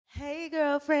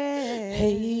girlfriend.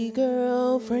 Hey,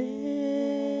 girlfriend.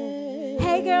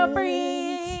 Hey,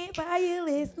 girlfriend. Why you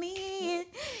listening?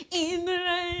 In the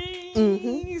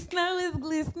rain, snow is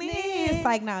glistening. It's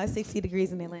like, no, it's 60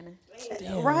 degrees in Atlanta.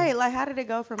 Damn. Right, like how did it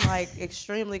go from like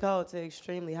extremely cold to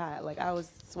extremely hot? Like I was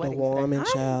The sweating warming,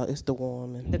 today. child. It's the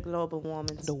warming. The global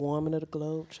warming. The warming of the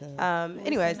globe, child.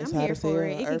 Anyways, It's I'm hot here as for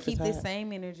hell. it. It can Earth is keep this hot.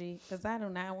 same energy because I do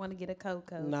not want to get a cold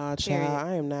coat. Nah, Period. child.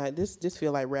 I am not. This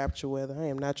feel like rapture weather. I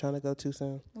am not trying to go too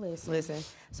soon. Listen.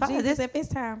 So Jesus, if it's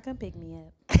time, come pick me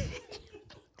up.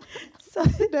 So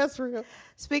That's real.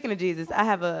 speaking of Jesus, I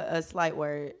have a slight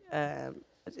word.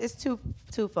 It's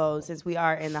twofold since we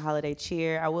are in the holiday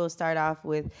cheer. I will start off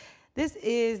with this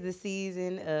is the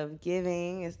season of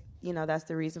giving. It's, that's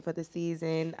the reason for the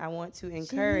season. I want to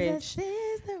encourage. Jesus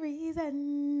is the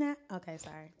reason. Okay,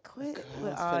 sorry. Quit with I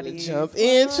was all finna these. jump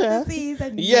in, For the child.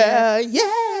 season. Yeah,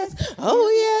 yes. Oh,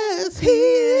 yes, he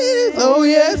is. Oh,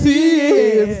 yes, he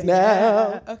is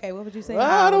now. Okay, what would you say?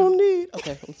 I don't need.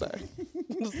 Okay, I'm sorry.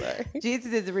 I'm sorry.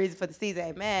 Jesus is the reason for the season.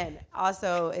 Amen.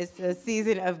 Also, it's the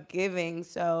season of giving.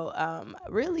 So,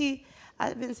 really,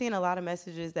 I've been seeing a lot of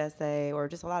messages that say, or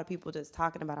just a lot of people just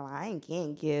talking about, I ain't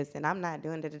getting gifts and I'm not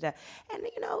doing da-da-da. And,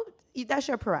 that's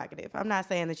your prerogative. I'm not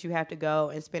saying that you have to go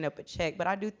and spend up a check, but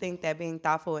I do think that being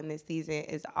thoughtful in this season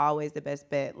is always the best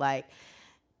bet. Like,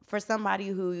 for somebody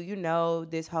who,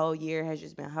 this whole year has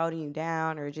just been holding you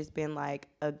down or just been like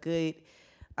a good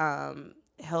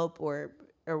help or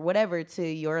whatever to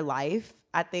your life,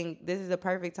 I think this is a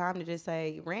perfect time to just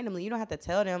say randomly, you don't have to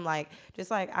tell them, like,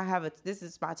 just like this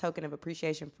is my token of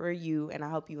appreciation for you and I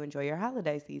hope you enjoy your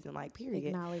holiday season, like, period.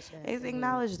 Acknowledge that. It's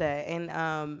acknowledge that. And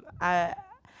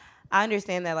I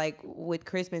understand that, like, with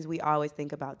Christmas, we always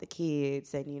think about the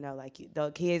kids and,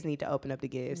 the kids need to open up the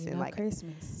gifts and like,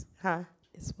 Christmas. huh?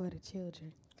 It's for the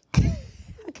children.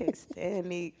 I can't stand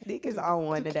Nick. Nick is on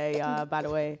one today, y'all, by the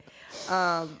way.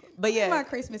 But yeah. My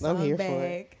Christmas I'm song here for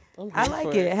bag. it. I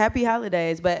like it. Happy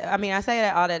holidays. But I mean, I say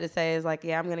that all that to say is like,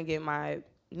 yeah, I'm going to get my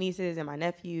nieces and my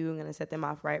nephew. I'm going to set them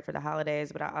off right for the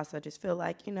holidays. But I also just feel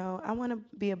like, I want to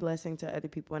be a blessing to other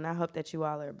people. And I hope that you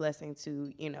all are a blessing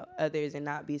to, others and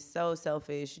not be so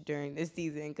selfish during this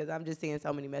season. Because I'm just seeing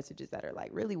so many messages that are like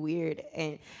really weird.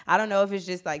 And I don't know if it's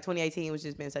just like 2018 was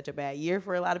just been such a bad year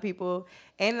for a lot of people.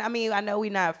 And I mean, I know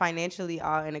we're not financially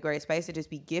all in a great space to just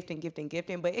be gifting.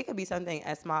 But it could be something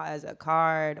as small as a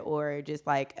card or just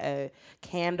like a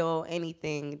candle,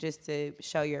 anything just to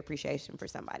show your appreciation for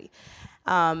somebody.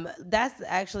 That's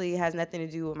actually has nothing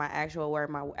to do with my actual word.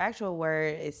 My actual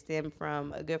word is stemmed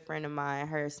from a good friend of mine.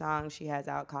 Her song she has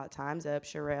out called Time's Up,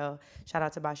 Sherelle. Shout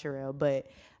out to by Sherelle.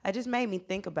 But it just made me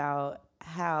think about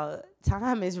how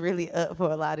time is really up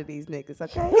for a lot of these niggas,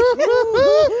 okay?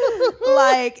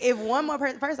 Like, if one more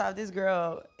person, first off, this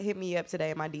girl hit me up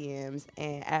today in my DMs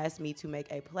and asked me to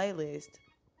make a playlist,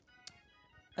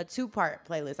 a 2-part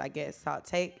playlist, I guess, called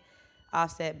Take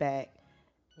Offset Back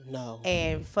No.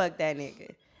 and Fuck That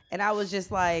Nigga. And I was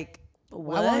just like,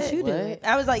 what? Why won't you do it?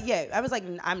 I was like,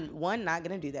 I'm not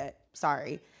gonna do that.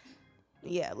 Sorry.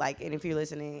 Yeah, like, and if you're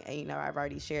listening, and I've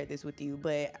already shared this with you,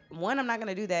 but one, I'm not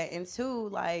gonna do that, and two,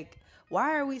 like,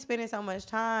 why are we spending so much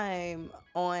time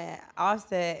on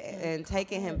Offset and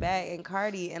taking him back and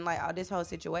Cardi and like all this whole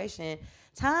situation?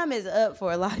 Time is up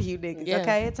for a lot of you niggas,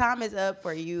 okay? Time is up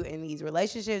for you in these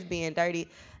relationships being dirty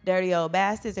old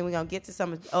bastards, and we're gonna get to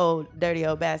some old dirty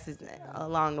old bastards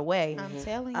along the way. I'm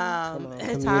telling you. Time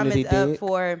Community is up dick.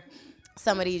 for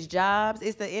some of these jobs.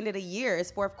 It's the end of the year. It's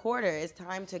fourth quarter. It's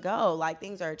time to go. Like,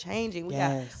 things are changing. We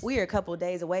are a couple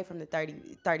days away from the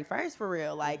 31st for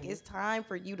real. Like, it's time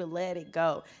for you to let it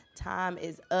go. Time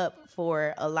is up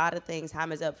for a lot of things.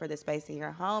 Time is up for the space in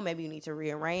your home. Maybe you need to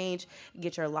rearrange,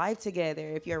 get your life together.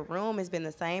 If your room has been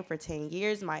the same for 10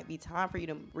 years, might be time for you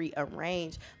to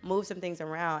rearrange, move some things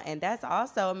around. And that's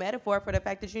also a metaphor for the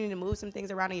fact that you need to move some things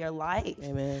around in your life.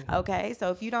 Amen. Okay,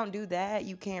 so if you don't do that,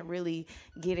 you can't really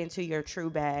get into your true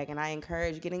bag. And I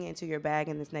encourage getting into your bag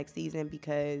in this next season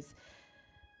because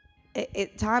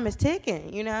time is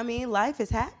ticking. You know what I mean? Life is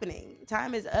happening.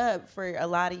 Time is up for a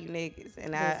lot of you niggas.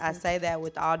 And I say that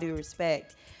with all due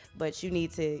respect, but you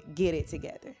need to get it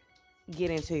together.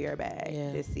 Get into your bag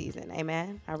this season.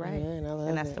 Amen? All right? Amen. I love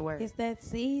And that's it. the word. It's that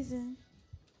season.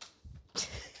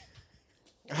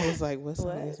 I was like, what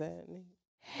song is that?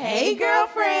 Hey,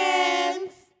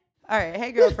 girlfriends! All right,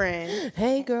 hey, girlfriend.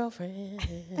 Hey, girlfriend.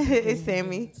 It's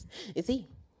Sammy. It's he.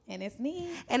 And it's me.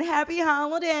 And happy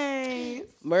holidays.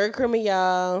 Merry Christmas,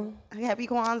 y'all. Happy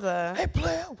Kwanzaa. Hey,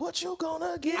 player, what you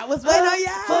gonna get? I was waiting on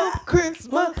y'all. For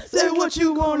Christmas, say what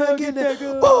you gonna get.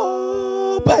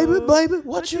 Oh, baby,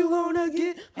 what you gonna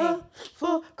get?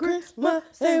 For Christmas,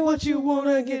 say what you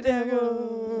wanna get.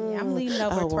 Yeah, I'm leaning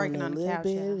over twerking on the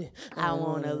couch. I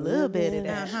want a little bit of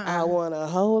that. I want a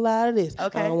whole lot of this.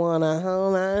 Okay. I want a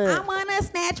whole lot of I that. want to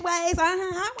snatch waist.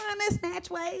 I want to snatch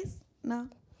waist. No.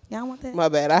 Y'all want that? My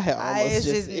bad. I had almost it's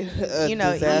just, just, you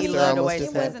know, disaster you love the almost way It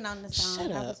just Shut wasn't on the song.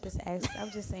 Shut I was up. just asking. I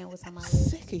was just saying what's on my I'm list.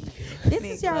 sick of you. This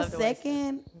Nick is your love the way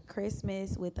second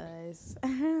Christmas with us. I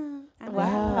know.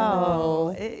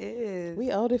 Wow. It is.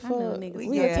 We old as I know fuck. niggas.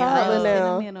 We Yeah, a toddler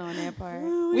now. Sentimental on that part.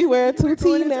 We wear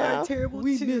 2T now.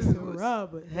 We missing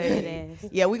Robert. Hey.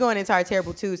 Yeah, we going into our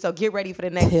terrible two. So get ready for the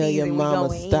next Tell season. your mama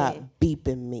we going stop in.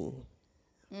 beeping me.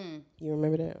 You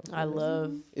remember that? I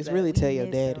love. It's that. really tell your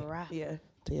daddy. Yeah.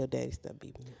 Tell your daddy stop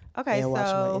beeping me. Okay, And watch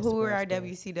so my who are Instagram our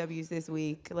story. WCWs this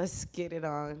week? Let's get it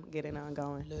on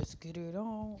going. Let's get it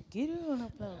on. Get it on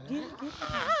up though. Get it.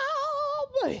 Oh,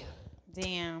 boy.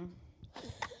 Damn.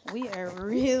 We are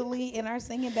really in our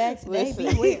singing bag today.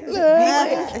 Listen.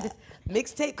 Beware.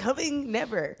 Mixtape coming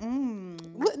never.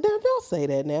 Don't say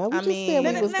that now. We I just mean-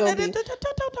 said we was going to be.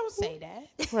 Don't say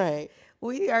that. Right.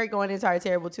 We are going into our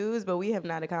terrible twos, but we have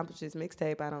not accomplished this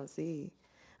mixtape. I don't see.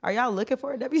 Are y'all looking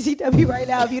for a WCW right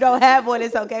now? If you don't have one,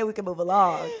 it's okay. We can move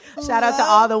along. Shout out to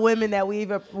all the women that we've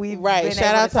Right. been Shout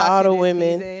able out to talk all the this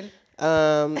women.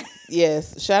 season.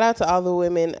 Yes. Shout out to all the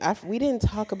women. We didn't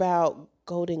talk about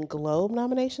Golden Globe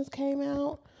nominations came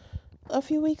out a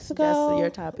few weeks ago. That's your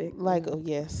topic. Like, oh,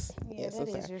 yes. Yeah, yes, that I'm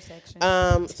is sorry. your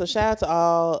section. So shout out to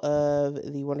all of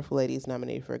the wonderful ladies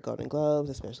nominated for Golden Globes,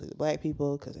 especially the black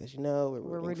people, because as you know,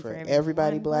 we're rooting for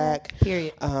everybody black.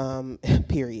 Period.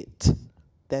 Period.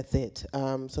 That's it.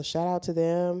 So shout out to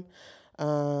them.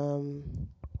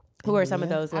 Who are some of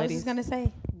those I was ladies? just gonna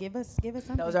say, give us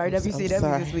something. Those are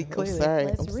WCWs this week, clearly. I'm sorry.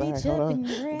 Let's I'm sorry. reach Hold up on. and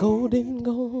grab. Golden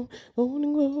Globe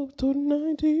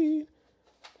 2019.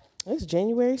 It's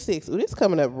January 6th. Ooh, this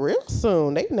coming up real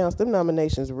soon. They announced them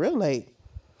nominations real late.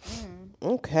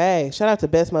 Okay. Shout out to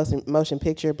Best Motion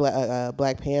Picture,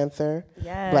 Black Panther,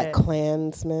 Yes. Black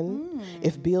Klansman.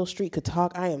 If Beale Street Could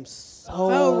Talk, I am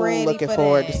so ready looking for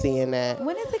forward that. to seeing that.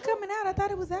 When is it coming out? I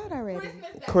thought it was out already.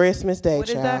 Christmas Day, What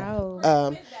is child.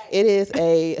 that? It is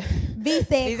a B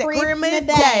said He said Christmas Christmas Day.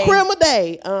 Day. Crema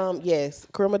Day. Yes,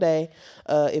 Crema Day.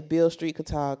 If Beale Street Could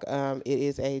Talk, it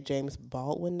is a James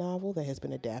Baldwin novel that has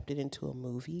been adapted into a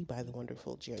movie by the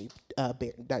wonderful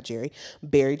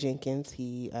Barry Jenkins.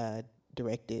 He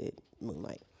directed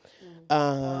Moonlight.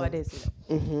 Oh, it is.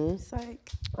 Mm-hmm. Psych.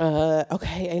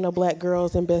 Okay, ain't no black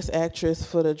girls in Best Actress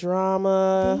for the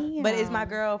drama. But it's my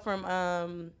girl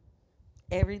from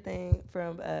everything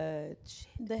from The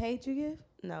Hate You Give?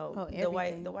 no Oh, the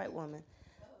white Everything. woman.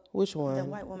 Which one? The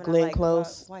white woman. Glenn I like,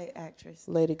 Close, white actress.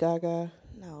 Lady Gaga.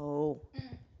 No.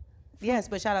 Yes,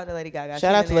 but shout out to Lady Gaga.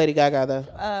 Shout out to Lady Gaga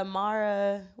though.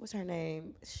 Mara, what's her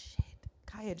name? Shit.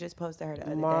 Kaya just posted her the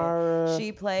other Mara. day.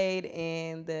 She played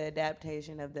in the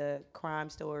adaptation of the Crime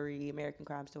Story, American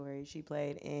Crime Story. She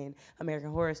played in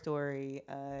American Horror Story.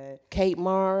 Kate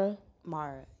Mara.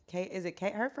 Mara. Kate, is it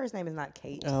Kate? Her first name is not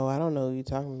Kate. Oh, I don't know who you're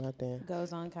talking about then.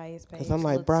 Goes on Kaya's page. 'Cause I'm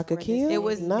like, looks Brock for Akil? this- It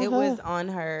was Not it her. was on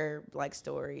her like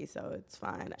story, so it's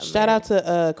fine. Shout out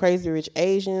to Crazy Rich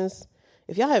Asians.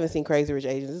 If y'all haven't seen Crazy Rich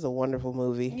Asians, it's a wonderful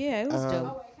movie. Yeah, it was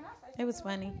dope. It was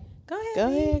funny. Go ahead. Go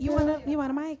V. ahead, You girl.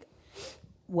 want a mic?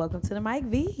 Welcome to the mic,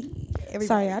 V.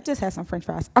 Sorry, I just had some French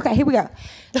fries. Okay, here we go.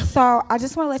 So I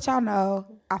just want to let y'all know,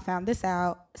 I found this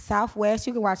out. Southwest,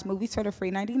 you can watch movies for the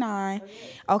free 99.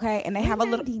 Okay, and they have a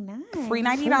little free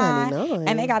 99, $3.99.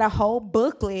 and they got a whole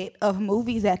booklet of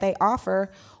movies that they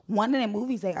offer. One of the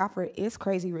movies they offer is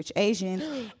Crazy Rich Asians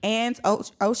and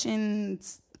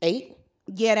Ocean's. 8.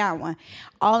 Yeah, that one.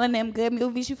 All of them good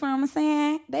movies, you feel what I'm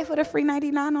saying? They for the free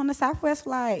 99 on the Southwest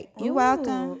flight. You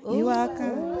welcome. You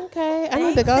welcome. Okay, I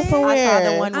need to go somewhere. I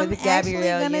saw the one I'm with actually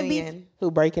Gabrielle gonna be- Union.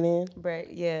 Who breaking in?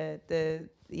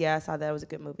 Yeah, I saw that. It was a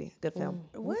good movie, good film.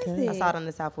 Was Okay. I it? saw it on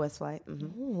the Southwest flight.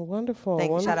 Wonderful.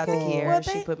 Shout out to wonderful. Kiera. Well,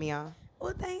 She thank- put me on.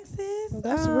 Well, thanks, sis.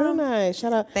 That's real nice.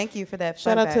 Shout out. Thank you for that.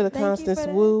 Shout fun out to the fact. Thank you Constance for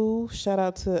that. Wu. Shout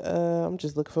out to I'm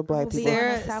just looking for black We'll be people. on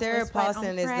Sarah- the Southwest Sarah flight on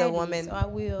Paulson is the Friday, woman- So I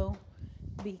will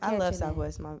be I love catching it.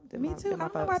 Southwest. Me too. I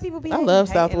don't know why people be I hating. love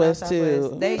hating on Southwest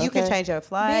too. You can Okay. change your Bitch,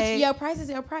 flight. your price is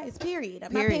your price, period.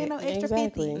 I'm not Period. paying no extra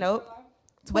Exactly. 50. Nope.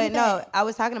 20 But no, back. I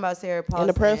was talking about Sarah Paulson.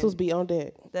 And the pretzels be on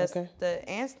deck. The Okay. the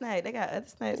and snack. They got other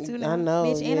snacks too now. I know.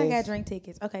 Bitch, and I got yes. drink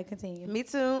tickets. Okay, continue. Me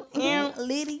too.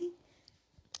 Liddy.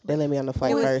 They let me on the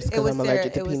flight first because I'm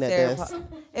allergic to peanut dust.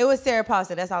 It was Sarah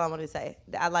Paulson. That's all I wanted to say.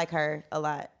 I like her a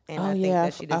lot, and I think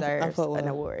that she deserves an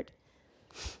award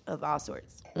of all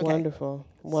sorts. Okay.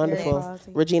 Wonderful.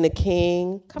 Regina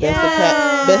King,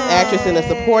 best actress in a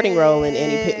supporting role in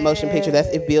any motion picture. That's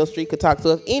if Beale Street could talk.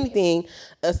 So if anything,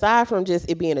 aside from just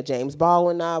it being a James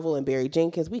Baldwin novel and Barry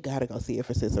Jenkins, we got to go see it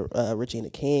for Sister Regina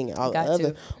King and all the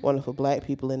other wonderful black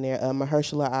people in there.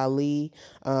 Mahershala Ali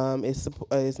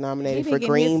is nominated for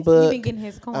Green Book.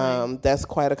 That's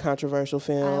quite a controversial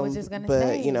film. I was just going to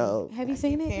say. Have you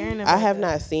seen it? I have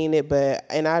not seen it,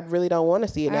 and I really don't want to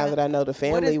see it now that I know the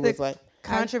family was like.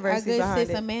 Controversy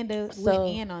behind it. Amanda went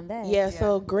in on that. Yeah,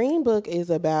 so Green Book is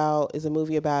a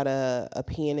movie about a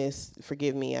pianist.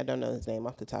 Forgive me, I don't know his name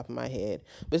off the top of my head,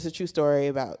 but it's a true story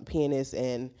about a pianist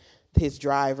and his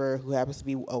driver, who happens to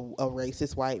be a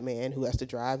racist white man who has to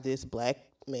drive this black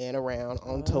man around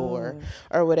on tour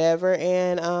or whatever.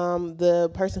 And the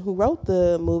person who wrote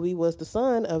the movie was the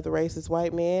son of the racist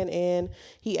white man, and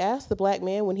he asked the black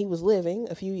man when he was living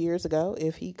a few years ago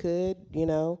if he could,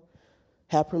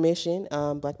 have permission.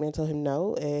 Black man told him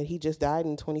no, and he just died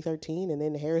in 2013. And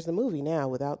then here's the movie now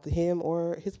without him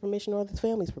or his permission or his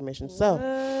family's permission. So,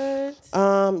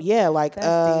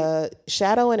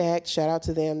 Shadow and Act. Shout out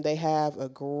to them. They have a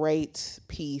great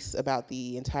piece about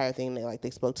the entire thing. They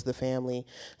spoke to the family.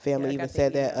 Family even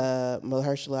said that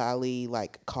Mahershala Ali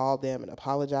called them and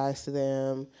apologized to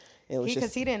them.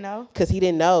 Because he didn't know. Because he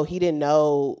didn't know. He didn't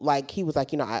know. He was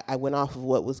like, I went off of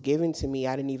what was given to me.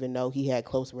 I didn't even know he had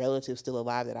close relatives still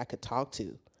alive that I could talk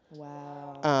to.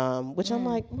 Wow. Which I'm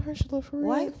like, Mahershala, for real?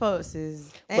 White folks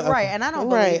is right, and I don't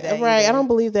believe that. Right, I don't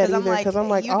believe that either. Because I'm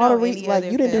like, all the reasons,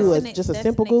 you didn't do just a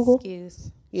simple Google.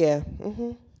 Excuse. Yeah.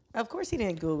 Mm-hmm. Of course, he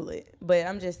didn't Google it, but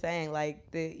I'm just saying,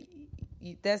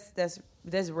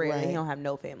 that's rare. Right. He don't have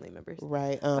no family members.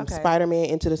 Right. Spider-Man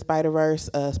Into the Spider-Verse.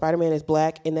 Spider-Man is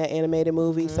black in that animated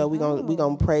movie, so we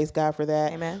gonna praise God for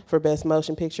that. Amen. For best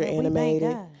motion picture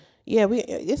animated. Yeah,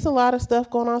 it's a lot of stuff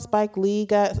going on. Spike Lee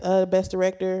got best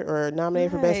director or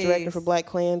nominated for best director for Black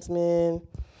Klansman.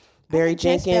 Barry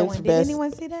Jenkins for best. Did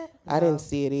anyone see that? I didn't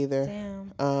see it either.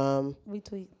 Damn. We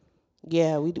tweet.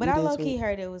 Yeah, we. But I low-key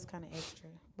heard it was kind of extra.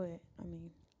 But I mean.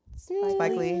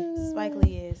 Spike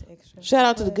Lee is extra. Shout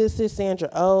out to the good sis Sandra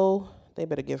Oh. They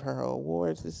better give her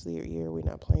awards this year. We're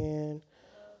not playing.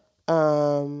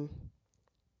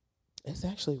 It's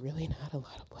actually really not a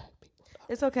lot of black people.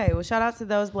 It's okay. Well, shout out to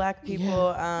those black people.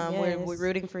 Yeah. We're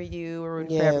rooting for you. We're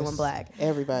rooting for everyone black.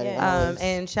 Everybody. Yes.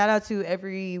 And shout out to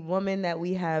every woman that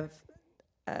we have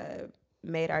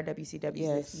made our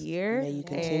WCW this year. May you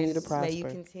continue to prosper. May you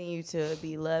continue to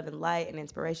be love and light and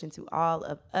inspiration to all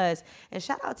of us. And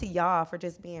shout out to y'all for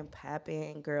just being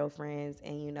papping and girlfriends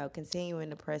and,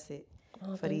 continuing to press it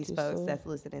for these folks that's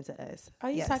listening to us. Are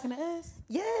you talking to us?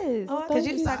 Yes. Oh, because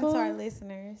you're talking to our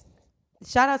listeners.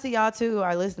 Shout out to y'all too,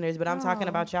 our listeners, but I'm talking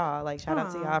about y'all. Shout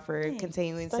out to y'all for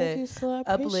continuing to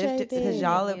uplift, because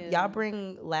y'all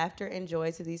bring laughter and joy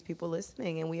to these people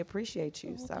listening, and we appreciate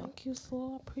you. So thank you,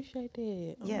 so I appreciate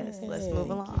it. Yes, let's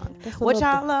move along. What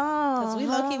y'all on? Because we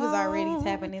low-key was already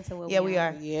tapping into what we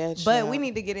are. Yeah, but we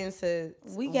need to get into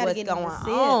we gotta get going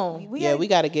into on. We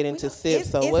got to get into sips.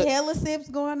 So it's hella sips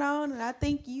going on, and I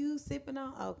think you sipping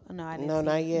on. Oh no, I didn't. No,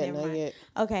 not yet.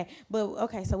 Okay,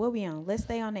 so what we on? Let's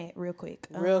stay on that real quick.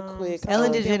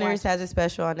 Ellen DeGeneres has a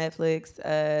special on Netflix.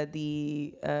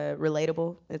 The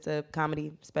Relatable. It's a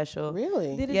comedy special.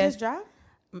 Really? Did it just drop?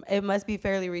 It must be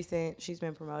fairly recent. She's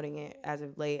been promoting it as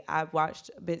of late. I've watched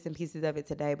bits and pieces of it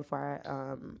today before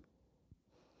I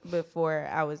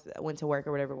went to work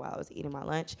or whatever while I was eating my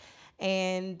lunch,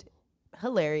 and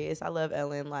hilarious. I love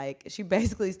Ellen. She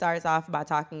basically starts off by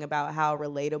talking about how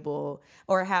relatable,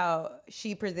 or how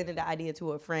she presented the idea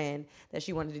to a friend that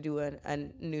she wanted to do a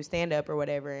new stand-up or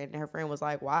whatever, and her friend was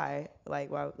like, why? Why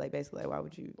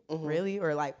would you really?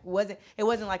 Or it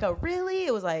wasn't like a really,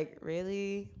 it was like,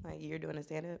 really? You're doing a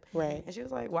stand-up? Right. And she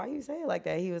was like, why you say it like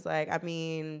that? He was like, I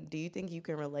mean, do you think you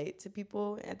can relate to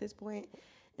people at this point?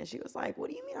 And she was like, what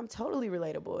do you mean? I'm totally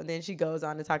relatable. And then she goes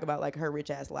on to talk about her rich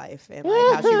ass life and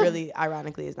how she really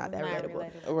ironically is not that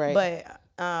relatable. Right. But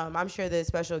I'm sure the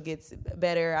special gets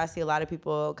better. I see a lot of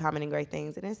people commenting great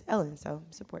things, and it's Ellen, so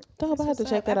support. I have to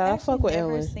check that out. I fuck with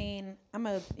Ellen. I'm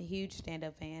a huge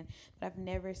stand-up fan, but I've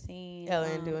never seen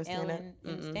Ellen doing stand-up.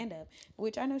 Stand-up,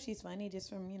 which I know she's funny just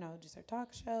from just her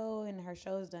talk show, and her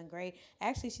show's done great.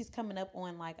 Actually, she's coming up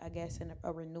on I guess in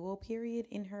a renewal period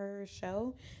in her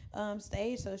show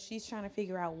stage, so she's trying to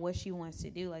figure out what she wants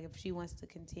to do. If she wants to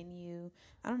continue,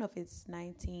 I don't know if it's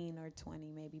 19 or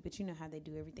 20 maybe, but you know how they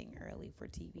do everything early for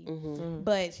TV.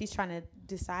 But she's trying to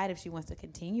decide if she wants to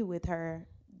continue with her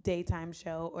daytime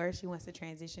show, or she wants to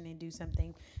transition and do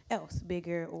something else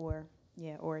bigger, or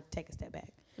take a step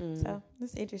back. So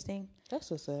that's interesting. That's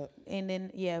what's up. And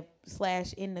then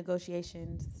 / in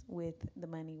negotiations with the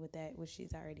money with that, which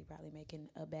she's already probably making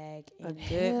a bag. A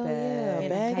good bag. A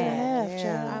bag and a half, Yeah.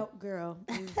 child. Oh, girl.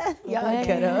 Y'all bag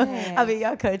cut and a up. half. I mean,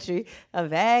 y'all country. A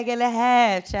bag and a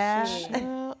half, child.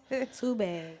 Child. 2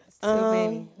 bags. Too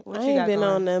many. What I you ain't got been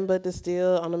going? on nothing but the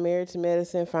Still on the Married to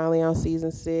Medicine. Finally on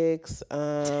season 6.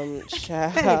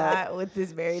 Child, Not with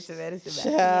this Married to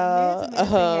Medicine.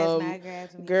 child.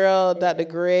 Girl, Dr.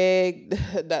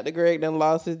 Greg done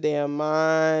lost his damn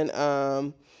mind.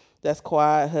 That's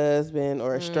quiet husband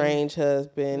or estranged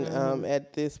husband.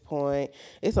 At this point,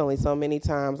 it's only so many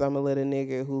times I'm a little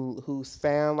nigga who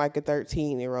sound like a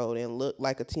 13-year-old and look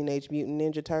like a Teenage Mutant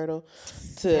Ninja Turtle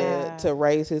to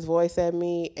raise his voice at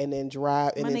me and then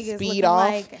drive and then speed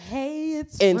off like, hey,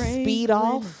 it's and Franklin. speed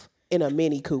off in a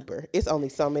Mini Cooper. It's only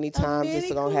so many times it's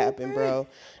Mini gonna happen, Cooper? bro.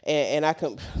 And I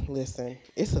can listen.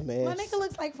 It's a mess. My nigga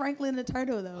looks like Franklin the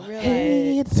Turtle, though. Real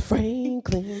Hey, it's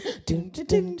Franklin. Dun, dun,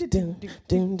 dun, dun,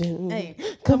 dun, dun. Hey,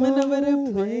 Coming over over the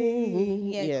the plane.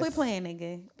 Yeah, Yes. quit playing,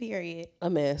 nigga. Period. A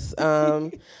mess.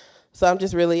 So I'm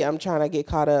trying to get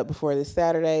caught up before this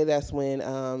Saturday. That's when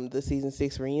the season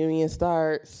 6 reunion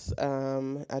starts.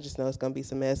 I just know it's gonna be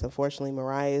some mess. Unfortunately,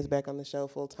 Mariah is back on the show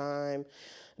full time.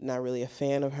 Not really a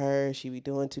fan of her. She be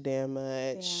doing too damn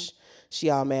much. Damn. She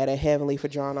all mad at Heavenly for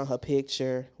drawing on her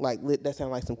picture. Like that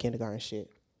sound like some kindergarten shit.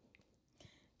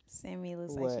 Sammy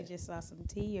looks What? like she just saw some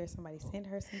tea, or somebody sent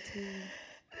her some tea.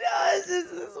 No, it's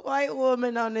just this white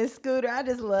woman on this scooter. I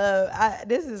just love.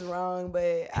 This is wrong,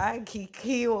 but I keep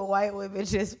when white women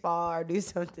just fall or do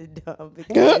something dumb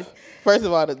because First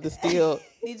of all, the Still.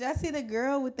 Did y'all see the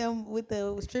girl with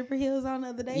the stripper heels on the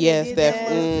other day? Yes, They did that-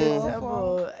 that. Yes, Mm.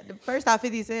 simple. First off,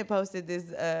 50 Cent posted this.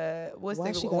 What's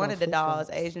Why she got one on of the dolls?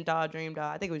 flip-flops? Asian doll, Dream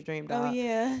doll. I think it was Dream doll. Oh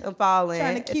yeah. I'm falling,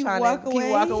 Trying to cute walk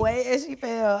walk away, and she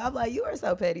fell. I'm like, you are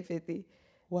so petty, 50.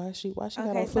 Why she got Okay,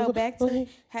 on so flip- back to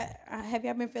have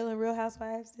y'all been feeling Real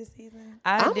Housewives this season?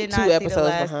 I'm did 2 not see the episodes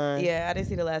last. behind. Yeah, I didn't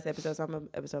see the last episode, so I'm an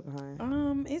episode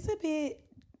behind. It's a bit.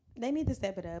 They need to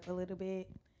step it up a little bit.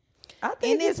 I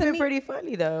think then it's to been me- pretty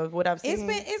funny though. What I've seen.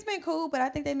 It's been cool, but I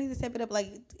think they need to step it up.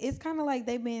 Like it's kind of like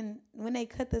they've been when they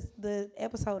cut the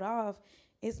episode off.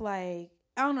 It's like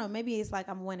I don't know. Maybe it's like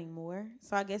I'm wanting more,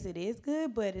 so I guess it is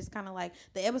good. But it's kind of like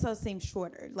the episodes seem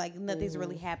shorter. Like nothing's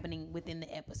really happening within the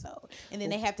episode, and then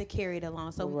they have to carry it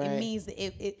along. So Right. it means that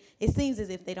it seems as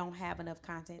if they don't have enough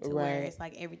content to where Right. it's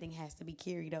like everything has to be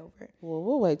carried over. Well,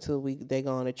 we'll wait till they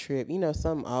go on a trip. You know,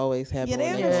 something always happens. Yeah,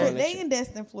 when they're go on a on trip. a They in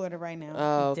Destin, Florida right now.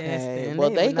 Oh, okay. Destin. Well,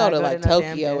 They they would go not to go like to no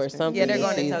damn Tokyo or Destin. something. Yeah, they're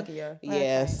going See- to Tokyo. Yeah,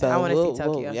 Okay. so I wanna see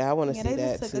Tokyo. Yeah, I want to Yeah, see they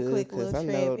that just took too. a quick 'Cause little I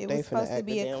trip. know It they was finna supposed to act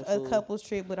be a damn a fool. couples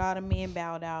trip, but all the men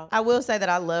bowed out. I will say that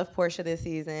I love Portia this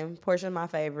season. Portia's my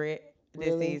favorite this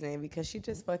Really? season because she's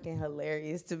just fucking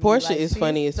hilarious to me. Portia Like, is she's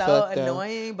funny as so fuck though.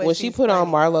 annoying, but when she she's put on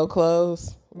funny. Marlo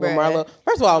clothes, when Bruh. Marlo.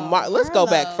 First of all, let's go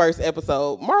back Marlo. first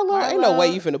episode. Marlo, ain't no Marlo, way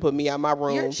you finna put me out my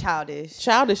room. You're childish.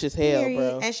 Childish as hell, Period.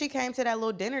 bro. And she came to that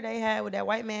little dinner they had with that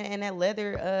white man and that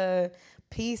leather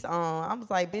piece on. I was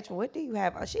like, bitch, what do you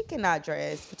have? She cannot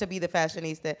dress to be the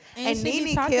fashionista. And she be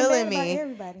Nene talking killing bad about me.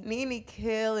 everybody. Nene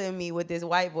killing me with this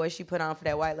white voice she put on for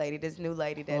that white lady, this new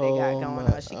lady that they Oh got going my-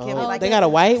 on. She killed me oh, like they got a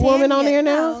white woman on there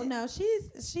now. No,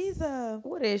 she's a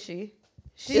What is she?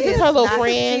 Is this her little not-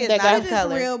 friend she is that not got- of she's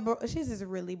just color. she's just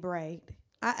really bright.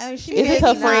 She Is this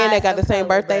her not friend that got the of same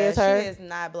color, birthday bruh. as her? She is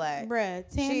not black. Bruh,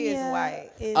 Tanya She is white.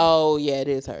 Oh yeah, it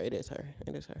is her. It is her.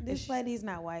 It is her. This lady's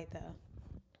not white though.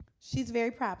 She's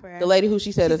very proper. The lady who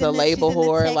she said She's is a in the- label she's in the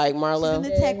whore tech- like She's Marlo. in the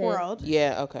tech world,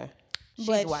 Yeah, okay.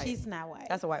 but white. she's not white.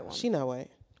 That's a white woman. She not white.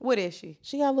 What is she?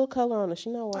 She got a little color on her. She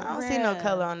not white. I don't see no Bruh.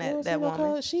 color on You don't that see no woman.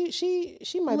 color?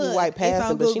 She might be Look, white it's passing,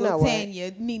 on but she Google, not white.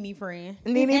 Tanya, Nene friend.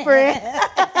 Nene friend.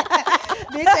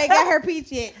 Bitch ain't got her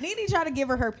peach yet. Nene tried to give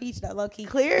her peach though, low key.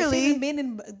 Clearly. She's been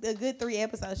in a good 3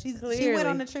 episodes. She Clearly. went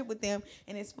on the trip with them,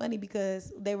 and it's funny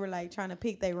because they were like trying to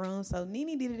pick their room. So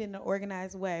Nene did it in an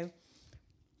organized way.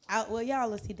 Well, y'all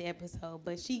will see the episode,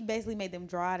 but she basically made them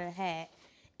draw out her hat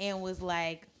and was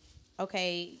like,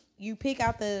 "Okay, you pick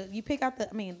out the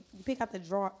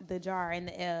jar in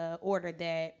the order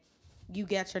that you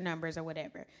get your numbers or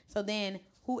whatever. So then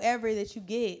whoever that you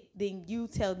get, then you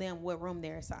tell them what room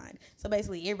they're assigned. So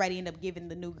basically, everybody end up giving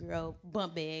the new girl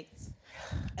bump beds,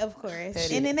 of course.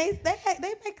 Petty. And then they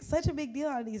make such a big deal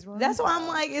out of these rooms. That's why I'm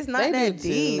like, it's not They that do, too.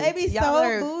 deep. They be Y'all so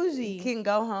are- bougie. Can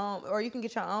go home, or you can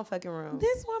get your own fucking room.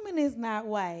 This woman is not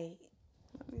white.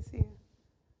 Let me see.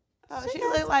 Oh, She she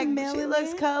got looks like some she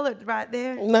looks melanin. colored right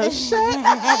there. No, shut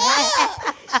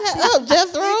Shut up,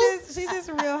 Jethro. She's just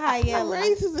real high yellow.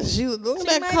 Racist as you. Look at She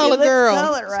that might color be girl.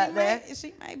 Color right there.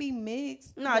 She might be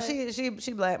mixed. No,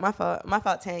 she black. My fault.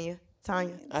 Tanya.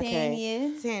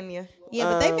 Okay. Tanya. Yeah,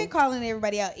 but they've been calling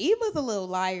everybody out. Eva's a little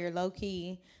liar, low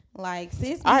key. Like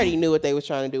sis, I already knew what they was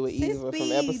trying to do with Sis Eva be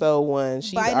from episode 1.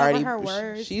 She's biting over already her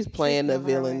words, she's playing the tripping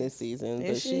over her villain words. this season, Is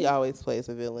but she she? always plays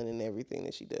a villain in everything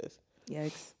that she does.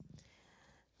 Yikes.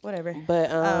 Whatever.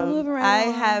 But moving right I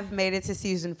along. have made it to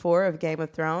season 4 of Game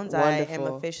of Thrones. I am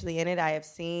Wonderful. officially in it. I have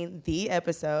seen the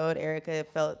episode.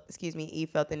 Eve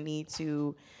felt the need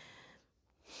to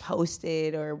post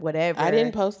it or whatever. I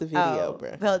didn't post the video,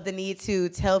 bro. Felt the need to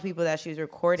tell people that she was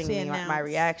recording She me my announced.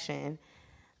 reaction.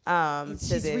 To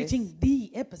She's this. reaching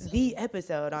the episode. The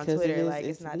episode on 'Cause Twitter. it is, Like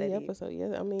it's not the that deep. episode.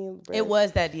 Yeah, I mean, bro. It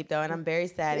was that deep though, and I'm very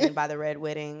saddened by the Red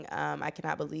Wedding. I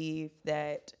cannot believe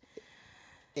that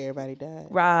Everybody died.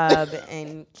 Rob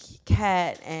and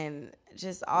Kat and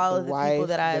just all of the wife, people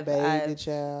that the baby, the I've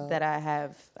child. that I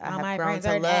have my grown friends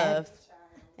to are dead. love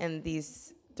in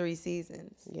these 3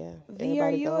 seasons. Yeah. V, are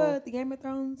everybody you gone. a Game of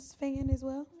Thrones fan as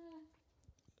well?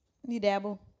 You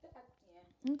dabble?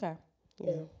 Okay.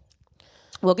 Yeah.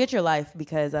 Well, get your life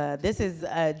because this is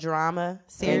a drama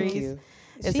series. Thank you.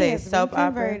 It's She a has been soap opera.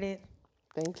 converted.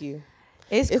 Thank you.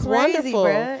 It's It's crazy, wonderful.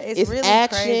 bruh. It's really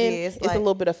action. crazy. It's like, a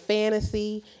little bit of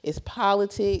fantasy. It's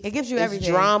politics. It gives you it's everything.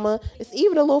 drama. It's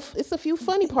even a little. It's a few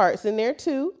funny parts in there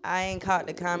too. I ain't caught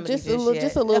the comedy Just a little. yet.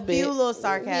 Just a little bit. few little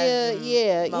sarcasm.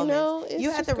 Yeah. You moments. know, it's you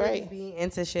have just to really great. be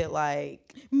into shit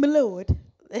like My lord.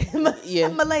 Yeah.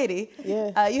 my lady.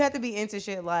 Yeah. You have to be into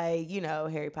shit like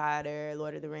Harry Potter,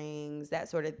 Lord of the Rings, that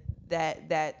sort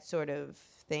of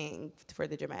thing for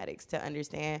the dramatics to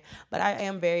understand. But I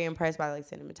am very impressed by like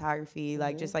cinematography,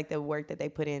 like just like the work that they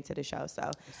put into the show.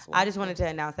 So I just wanted to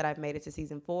announce that I've made it to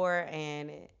season 4,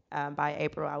 and by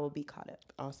April I will be caught up.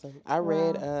 Awesome. I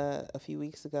read a few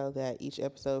weeks ago that each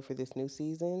episode for this new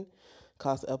season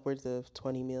costs upwards of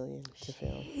 $20 million to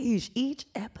film. Each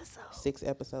episode. 6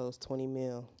 episodes, $20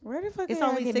 million. Where the fuck It's are y'all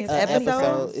only getting 6 this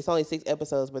episodes? from? It's only 6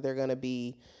 episodes, but they're gonna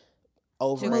be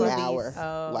over an Movies. hour,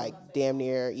 Oh. like damn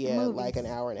near, Movies. like an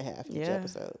hour and a half each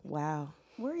episode. Wow.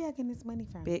 Where are y'all getting this money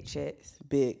from? Big shits.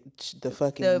 The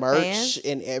fucking The merch fans?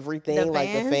 and everything, The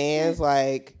like the fans? fans,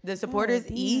 like. The supporters,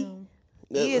 damn.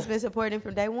 E has been supporting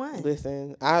from day one.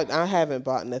 Listen, I haven't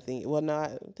bought nothing. Well, do I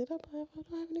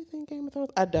have anything Game of Thrones?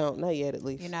 I don't, not yet at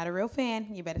least. You're not a real fan.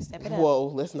 You better step it up. Whoa,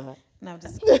 let's not. No, I'm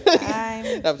just kidding. I'm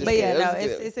just But kidding. yeah, I'm no, just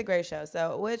kidding. it's a great show.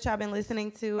 So what y'all been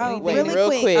listening to? Oh, Anything? Wait, really real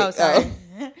quick. quick. Oh, sorry.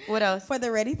 What else? For the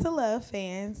Ready to Love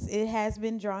fans, it has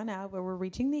been drawn out, but we're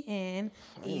reaching the end.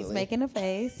 He's Finally. making a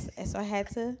face, and so I had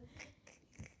to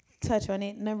touch on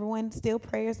it. Number one, still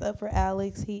prayers up for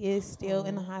Alex. He is still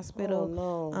in the hospital,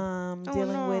 Oh, no.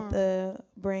 dealing no. with the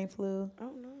brain flu.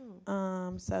 Oh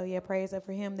no. So yeah, prayers up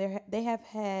for him. They have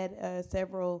had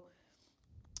several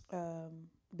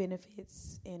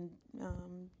benefits and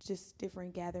just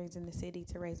different gatherings in the city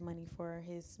to raise money for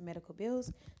his medical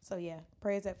bills. So yeah,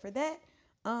 prayers up for that.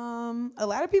 A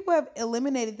lot of people have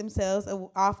eliminated themselves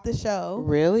off the show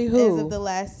Really? as Who? of the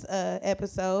last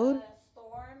episode.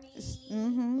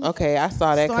 Mm-hmm. Okay, I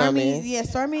saw that coming.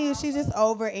 Stormy, she's just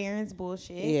over Aaron's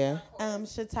bullshit. Yeah.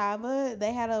 Shatava,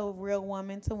 they had a real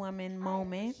woman to woman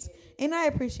moment. And I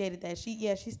appreciated that.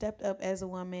 She stepped up as a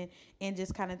woman and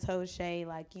just kind of told Shay,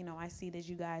 like, I see that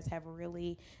you guys have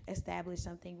really established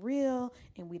something real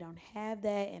and we don't have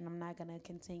that, and I'm not gonna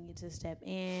continue to step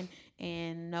in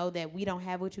and know that we don't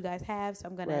have what you guys have, so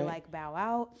I'm gonna Right. bow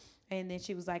out. And then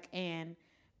she was like, and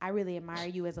I really admire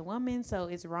you as a woman, so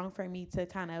it's wrong for me to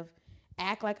kind of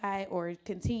act like or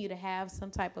continue to have some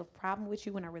type of problem with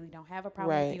you when I really don't have a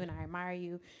problem Right. with you, and I admire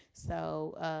you.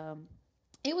 So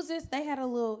it was just, they had a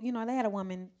little, they had a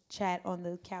woman chat on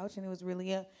the couch, and it was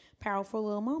really a powerful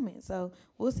little moment. So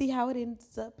we'll see how it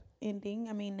ends up ending.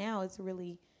 I mean, now it's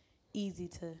really easy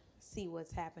to see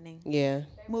what's happening Yeah.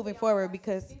 moving forward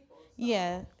because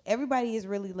everybody is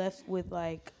really left with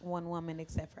like one woman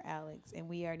except for Alex, and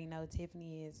we already know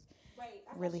Tiffany is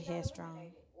really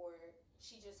headstrong. Or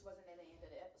she just wasn't at the end of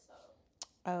the episode.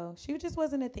 Oh, she just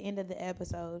wasn't at the end of the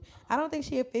episode. I don't think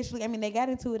she officially, they got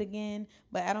into it again,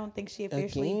 but I don't think she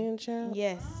officially. Again, child?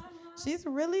 Yes. She's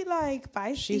really like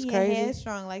feisty She's and crazy.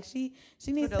 headstrong. Like she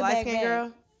needs the to back light-skinned back.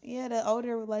 girl? Yeah, the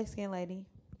older light-skinned lady.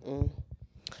 Mm.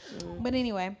 But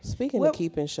anyway, Speaking Well- of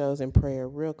keeping shows in prayer,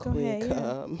 real Go quick,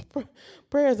 ahead,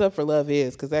 prayers up for Love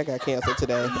Is, because that got canceled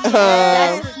today.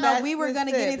 no, we were the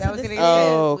gonna sip. get into That was the gonna sip. get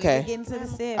Oh, We okay. were getting to the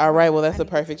sip. All right, well, that's a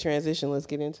perfect transition. Let's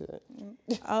get into it.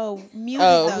 Oh, music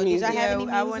Oh, though. Did music. y'all have Yeah, any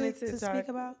music I wanted to to talk- speak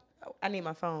about? I need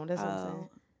my phone. That's what I'm saying.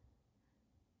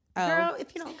 Oh, Girl,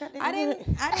 if you don't got that. I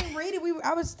didn't read it.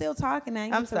 I was still talking. I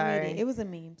didn't I'm get to read sorry. It was a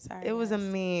meme. Sorry. It was a guys.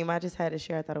 meme. I just had to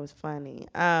share. I thought it was funny.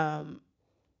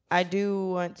 I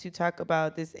do want to talk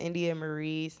about this India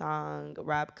Marie song,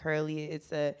 Rob Curly. It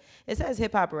says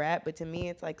hip hop rap, but to me,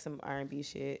 it's like some R&B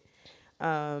shit.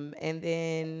 And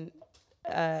then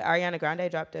Ariana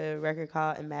Grande dropped a record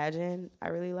called Imagine. I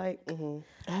really like.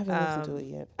 I haven't listened to it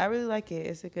yet. I really like it.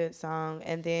 It's a good song.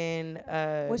 And then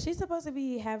Was she supposed to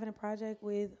be having a project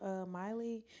with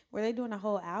Miley? Were they doing a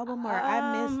whole album, or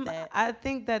I missed that? I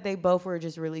think that they both were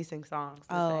just releasing songs.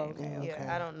 Okay.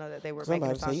 Yeah, I don't know that they were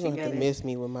Somebody making a say song you gonna have to together. miss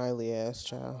me with Miley ass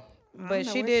child. But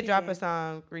she did drop a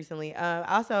song recently.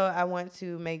 Also, I want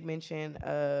to make mention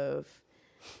of.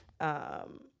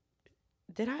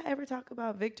 Did I ever talk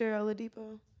about Victor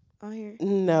Oladipo on here?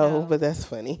 No, but that's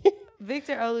funny.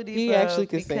 Victor Oladipo. He actually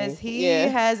could because sing. he Yeah.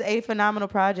 has a phenomenal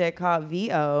project called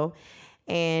VO,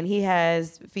 and he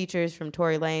has features from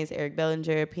Tory Lanez, Eric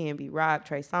Bellinger, PNB Rock,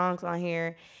 Trey Songz on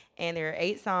here. And there are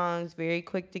 8 songs, very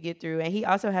quick to get through. And he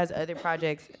also has other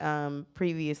projects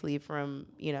previously from,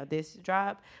 this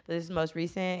drop. But this is most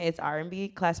recent. It's R&B,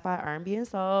 classified R&B and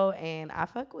soul. And I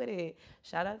fuck with it.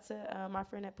 Shout out to my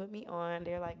friend that put me on.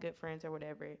 They're like good friends or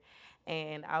whatever.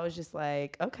 And I was just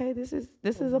like, okay, this is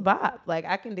a bop. Like,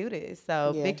 I can do this.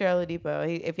 So Yeah. Victor Oladipo,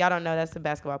 if y'all don't know, that's a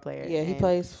basketball player. Yeah, he And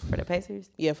plays for the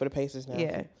Pacers. Yeah, for the Pacers now.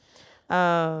 Yeah.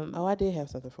 Oh, I did have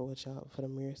something for the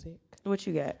music. What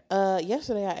you got?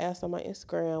 Yesterday I asked on my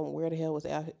Instagram where the hell was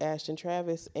Ashton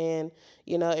Travis, and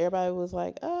everybody was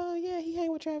like, "Oh yeah, he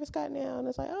hang with Travis Scott now," and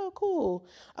it's like, "Oh cool."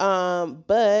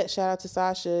 But shout out to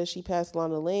Sasha, she passed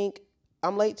along the link.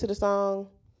 I'm late to the song,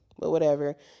 but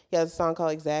whatever. He has a song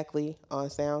called Exactly on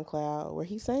SoundCloud where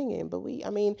he's singing. But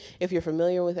if you're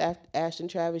familiar with Ashton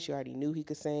Travis, you already knew he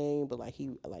could sing, but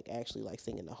he actually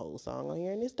singing the whole song on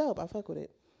here, and it's dope. I fuck with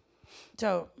it.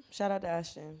 So, shout out to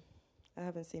Ashton. I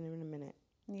haven't seen him in a minute.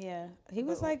 Yeah, he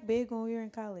was big when we were in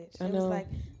college. I It was know. like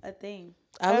a thing.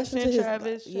 I listened to his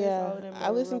Travis, yeah. all of them I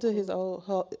were listened real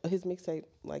to his mixtape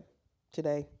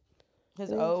today.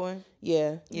 His old one.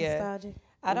 Yeah. Yeah. Nostalgic.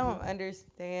 I don't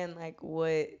understand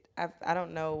what I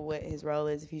don't know what his role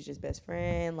is, if he's just best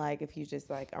friend, if he's just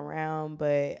around,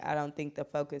 but I don't think the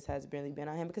focus has really been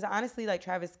on him because honestly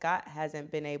Travis Scott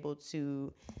hasn't been able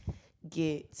to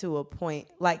get to a point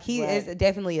he is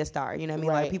definitely a star, you know what I mean?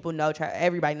 Right. People know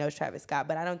everybody knows Travis Scott,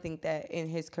 but I don't think that in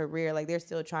his career they're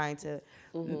still trying to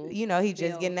he's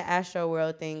just getting the Astro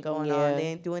World thing going on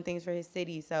and doing things for his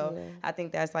city, so I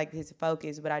think that's his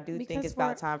focus, but I do think it's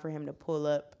about time for him to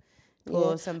pull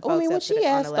some folks what up she to the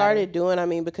has ladder. started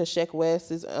doing, because Sheck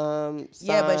West is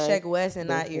Yeah, but signed. Sheck West and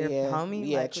not your homie,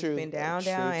 yeah, who's true, been down,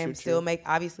 and still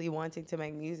obviously wanting to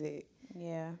make music.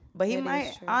 Yeah, But he that is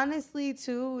might true. honestly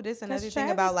too. This another thing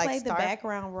Travis about played star. the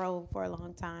background role for a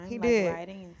long time. He did.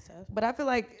 Writing and stuff. But I feel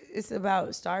like it's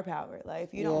about star power.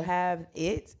 If you don't have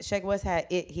it, Sheck West had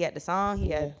it. He had the song. He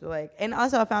had and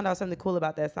also I found out something cool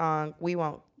about that song. We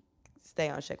won't stay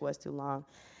on Sheck West too long,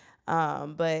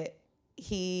 but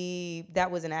that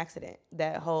was an accident.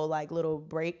 That whole little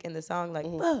break in the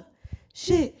song,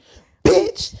 shit.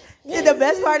 bitch. Yeah, the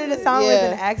best part of the song was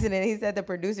Yeah. an accident. He said the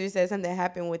producer said something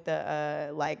happened with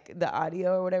the the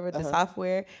audio or whatever, the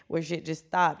software, where shit just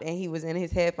stopped, and he was in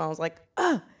his headphones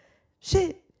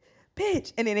shit,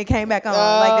 bitch, and then it came back on,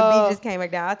 the beat just came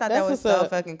back down. I thought that That's was what's so up.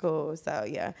 fucking cool. So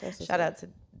yeah, That's shout out to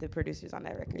the producers on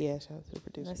that record. Yeah, shout out to the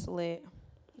producer. That's lit.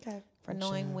 Okay. For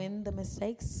knowing when the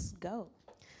mistakes go.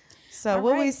 So All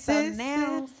what we right, so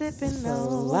now sipping So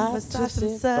on, lots to besides some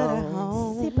sip soda on.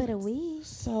 home. Sip of the weed.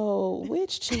 So,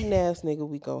 which cheating ass nigga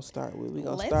we gonna start with? We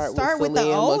gonna Let's start with the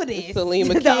Salim oldest. Salim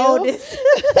The McKill? oldest.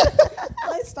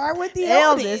 Let's start with the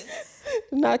Eldest.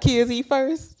 Not kids eat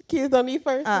first. Kids don't eat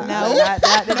first. No, not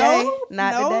today.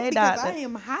 Not today, because doctor. I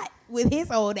am hot with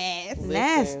his old ass.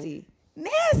 Nasty.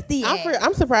 Nasty.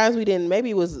 I'm surprised we didn't.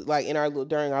 Maybe it was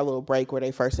during our little break where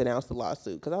they first announced the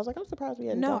lawsuit. Because I was like, I'm surprised we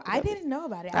hadn't. No, talked I about didn't know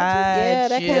about it. Yeah,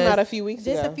 that came out a just- few weeks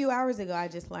Just ago. a few hours ago, I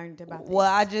just learned about this.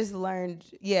 Well, I just learned.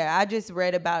 Yeah, I just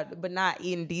read about, but not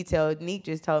in detail. Neek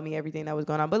just told me everything that was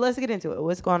going on. But let's get into it.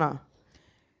 What's going on?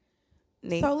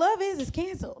 Neek. So Love is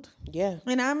canceled. Yeah.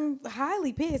 And I'm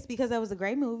highly pissed because that was a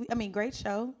great movie. Great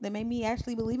show that made me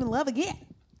actually believe in love again.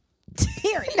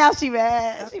 Period. Now she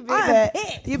mad. She big I'm mad.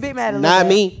 pissed. You big mad a little Not bit.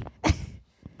 me.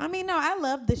 No, I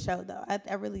loved the show though.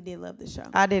 I really did love the show.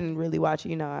 I didn't really watch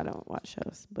it. I don't watch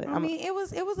shows, but It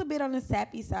was a bit on the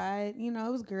sappy side. It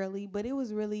was girly, but it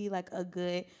was really a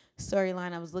good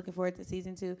storyline. I was looking forward to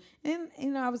season 2,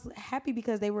 and I was happy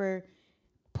because they were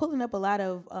pulling up a lot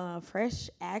of fresh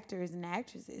actors and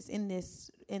actresses in this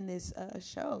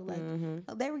show.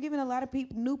 Like they were giving a lot of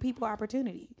new people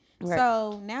opportunity. Right.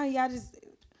 So now y'all just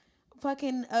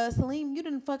fucking Salim, you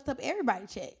done fucked up everybody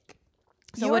check.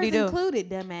 So Yours what do you do? included,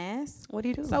 dumbass. What do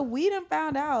you do? So we done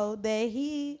found out that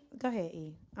he. Go ahead,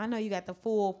 E. I know you got the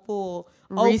full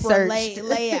Research. Oprah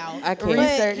layout. I can't. But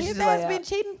Research his the ass layout. been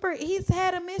cheating he's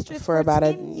had a mistress For about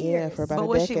 10 a years. for about but a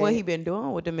what decade. he been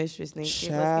doing with the mistress thing?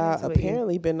 Child,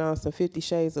 apparently been on some 50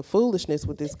 Shades of Foolishness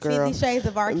with this girl. 50 Shades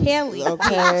of R. Kelly.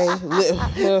 Okay.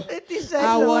 50 Shades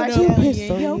I of want R. to Kelly. piss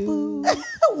on your you. food.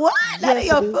 What? Not in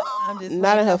your food? I'm just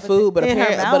Not in her food, but In her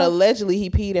apparently, but mouth? allegedly he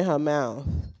peed in her mouth.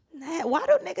 Why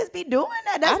do niggas be doing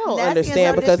that? That's I don't nasty and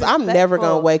understand so because I'm never gonna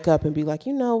disrespectful. wake up and be like,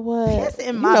 you know what? Piss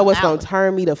in You my know what's mouth. gonna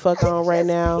turn me the fuck on right Just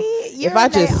now? pee, If I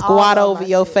just urinate squat all over over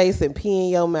your shit. face and pee in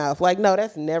your mouth, like, no,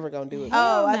 that's never gonna do it.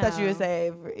 Oh, I Hell thought you were no.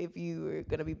 saying if you were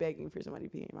gonna be begging for somebody to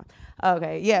pee in your mouth.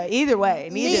 Okay, yeah. Either way,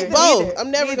 neither. Both.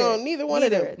 I'm never gonna- neither one of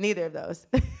them. Neither of those.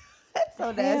 That's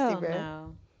so nasty, Hell bro.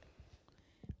 no.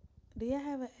 Do y'all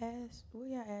have an ash? Where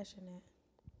y'all ashing at?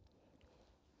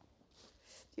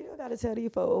 You don't gotta tell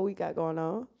these folks what we got going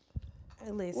on.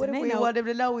 Listen, What if they we know, want them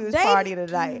to know we was partying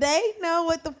tonight? They know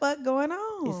what the fuck going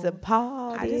on. It's a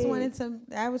party. I just wanted to.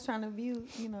 I was trying to view,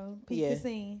 peek Yeah. the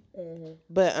scene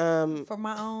But for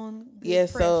my own. Good yeah.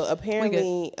 So fresh.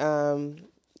 apparently,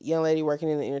 young lady working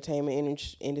in the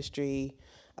entertainment industry,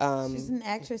 She's an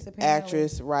actress. Apparently,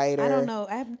 actress, writer. I don't know.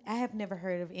 I have never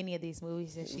heard of any of these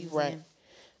movies that she's Right. in.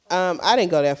 I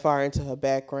didn't go that far into her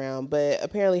background, but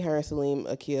apparently her and Salim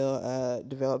Akil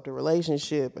developed a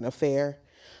relationship, an affair.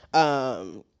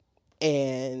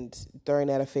 And during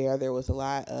that affair, there was a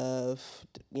lot of,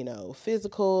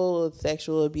 physical,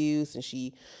 sexual abuse. And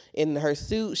she, in her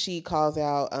suit, she calls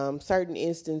out certain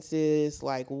instances,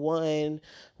 like one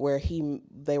where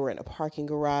they were in a parking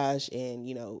garage and,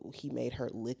 he made her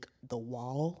lick the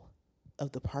wall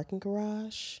of the parking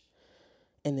garage.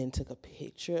 And then took a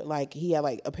picture. Like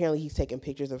apparently he's taking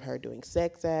pictures of her doing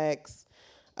sex acts.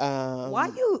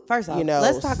 Why you? First off, let's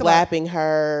let's talk slapping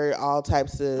her, all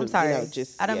types of. I'm sorry.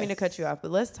 Just I don't mean to cut you off, but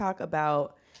let's talk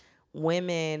about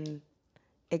women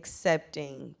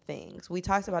accepting things. We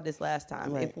talked about this last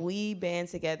time. Right. If we band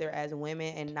together as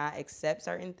women and not accept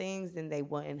certain things, then they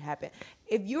wouldn't happen.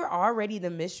 If you're already the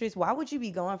mistress, why would you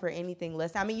be going for anything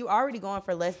less? I mean, you're already going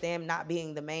for less than not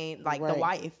being the main, like the Right.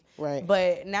 wife. Right.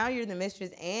 But now you're the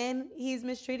mistress and he's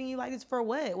mistreating you like this for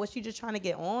what? Was she just trying to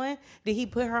get on? Did he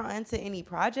put her onto any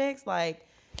projects? Like,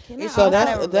 So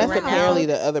that's also apparently renowned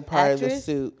the other part of the actress?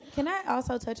 suit. Can I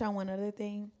also touch on one other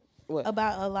thing What?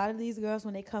 about a lot of these girls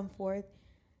when they come forth?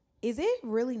 Is it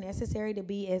really necessary to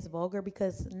be as vulgar?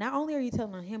 Because not only are you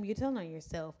telling on him, you're telling on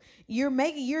yourself. You're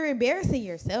embarrassing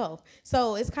yourself.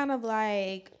 So it's kind of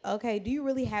like, okay, do you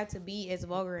really have to be as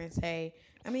vulgar and say,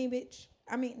 not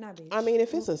bitch.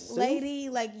 If it's a suit, lady,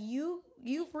 like you've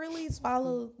really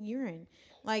swallowed urine.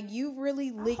 Like you've really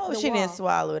licked I hope the she wall. didn't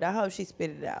swallow it. I hope she spit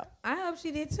it out. I hope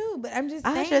she did too, but I'm just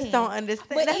saying. I just don't understand.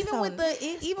 But That's even so- with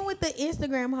the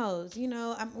Instagram hoes,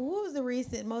 who was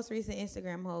the most recent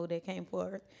Instagram hoe that came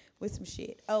forward with some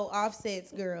shit? Oh,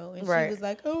 Offset's girl, and Right. she was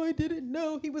like, "Oh, I didn't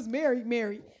know he was married,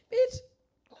 bitch."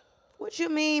 What you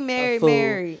mean,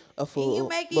 married? a fool. And you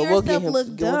making But we'll yourself get him, look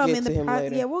we'll dumb get in to the him process.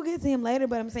 later. Yeah, we'll get to him later,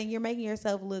 but I'm saying you're making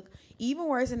yourself look even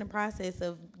worse in the process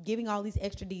of giving all these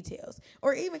extra details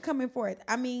or even coming forth.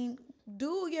 I mean,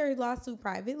 do your lawsuit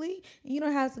privately. You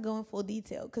don't have to go in full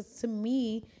detail because to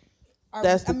me,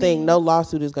 That's the thing. No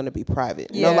lawsuit is going to be private.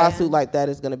 Yeah. No lawsuit like that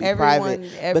is going to be private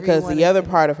because everyone the is other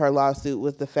gonna- part of her lawsuit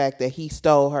was the fact that he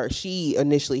stole her. She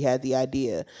initially had the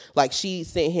idea. Like she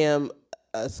sent him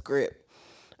a script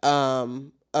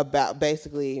about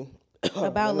basically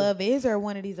about Love Is or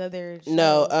one of these other shows.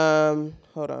 No,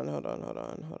 hold on.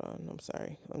 I'm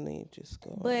sorry. Let me just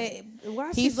go. But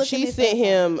why She sent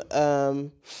him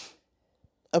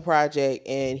a project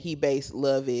and he based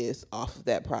Love Is off of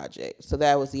that project. So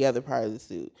that was the other part of the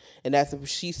suit. And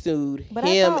she sued But I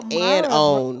him thought and Mara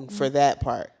OWN for that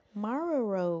part. Mara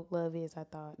wrote Love Is, I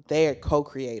thought. They are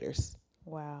co-creators.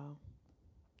 Wow.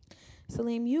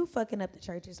 Salim, you fucking up the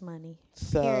church's money.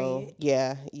 So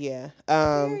Period. yeah.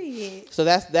 Period. So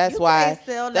that's You why can't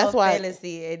sell that's no why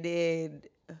fantasy and then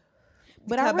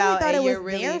But I come really out thought it and was you're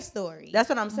really- their story. That's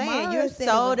what I'm saying. Mara You're said it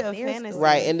sold was a their fantasy. story.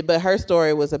 right, but her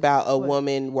story was about a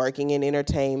woman working in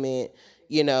entertainment,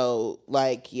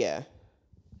 yeah.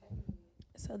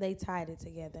 So they tied it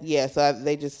together. Yeah, so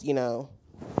they just,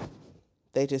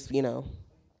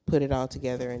 put it all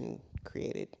together and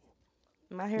created.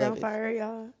 My hair Love on it. fire,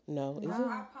 y'all. No, is it?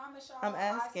 I promise y'all. I'm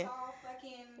asking. I saw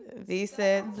fucking V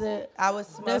said I was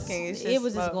smoking. It's It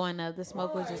was just smoke. going up. The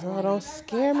smoke was just Oh, going don't up.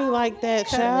 scare me like that,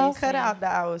 child. Cut out the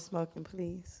I was smoking,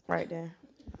 please. Right there.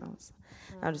 pounds.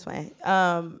 I'm just playing.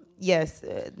 Yes,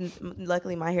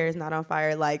 luckily my hair is not on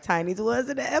fire like Tiny's was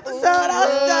in the episode. I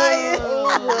was dying.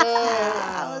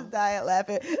 I was dying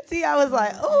laughing. See, I was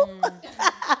like, oh.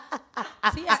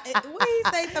 See, what he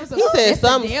say? He said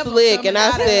something slick, and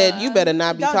I said, "You better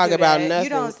not be talking about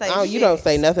nothing. You don't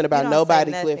say nothing about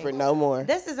nobody, Clifford, no more."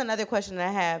 This is another question that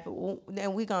I have,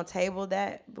 and we're gonna table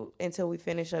that until we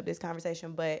finish up this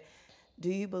conversation. But do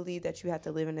you believe that you have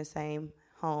to live in the same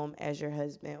home as your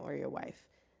husband or your wife?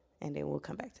 And then we'll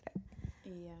come back to that.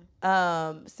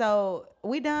 Yeah. So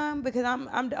we done because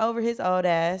I'm over his old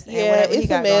ass. Yeah, and it's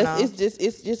a mess.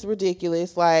 It's just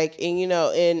ridiculous. Like,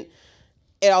 and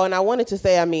and I wanted to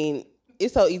say, I mean,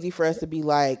 it's so easy for us to be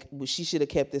like, well, she should have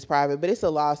kept this private, but it's a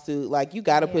lawsuit. Like, you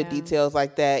got to put details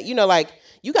like that. Like,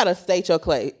 you got to state your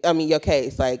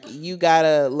case. Like, you got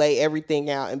to lay everything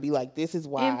out and be like, this is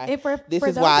why. This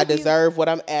is why I deserve what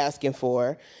I'm asking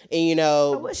for. And,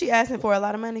 So what's she asking for? A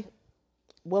lot of money?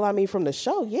 Well, I mean, from the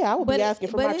show, I would be asking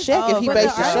for my check if he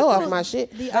based the show off my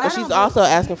shit. But she's also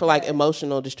asking for like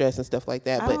emotional distress and stuff like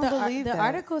that. But the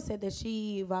article said that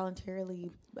she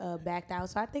voluntarily backed out,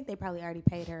 so I think they probably already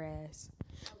paid her ass.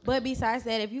 But besides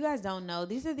that, if you guys don't know,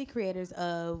 these are the creators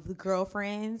of The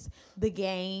Girlfriends, The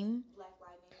Game,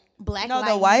 Black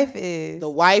Lightning. The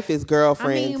wife is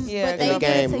Girlfriends. But they the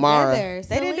Game, Mara.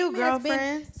 They didn't do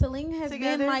Girlfriends. Celine has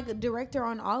been like a director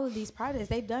on all of these projects.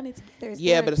 They've done it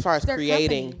together. But as far as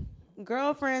creating. Company.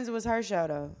 Girlfriends was her show,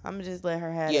 though. I'm going to just let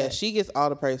her have it. Yeah, she gets all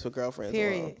the praise for Girlfriends.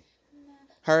 Period. Alone.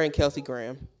 Her and Kelsey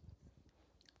Grammer.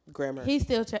 He's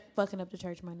still fucking up the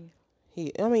church money.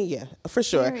 For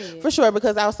sure. Period. For sure,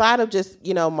 because outside of just,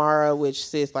 Mara, which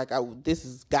says, like, this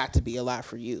has got to be a lot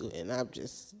for you, and I'm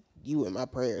just... you in my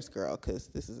prayers, girl, because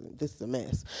this is a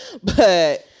mess.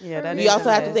 But we also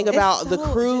have to think about the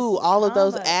crew, all of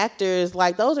those actors.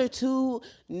 Like, those are two,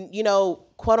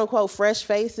 quote unquote fresh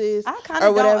faces. I kind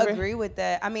of don't agree with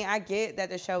that. I mean, I get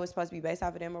that the show was supposed to be based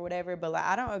off of them or whatever, but like,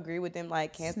 I don't agree with them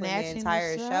like canceling the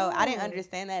entire show. I didn't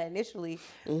understand that initially,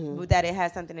 that it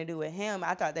had something to do with him.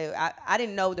 I thought I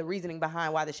didn't know the reasoning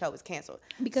behind why the show was canceled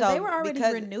because they were already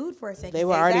renewed for a second. They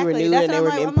were already renewed and they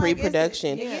were in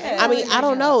pre-production. I mean, I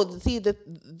don't know. See,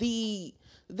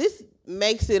 this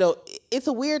makes it's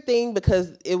a weird thing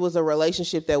because it was a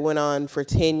relationship that went on for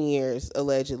 10 years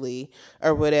allegedly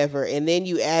or whatever, and then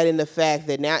you add in the fact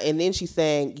that now, and then she's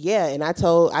saying, and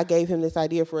I gave him this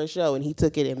idea for a show and he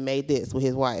took it and made this with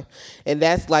his wife, and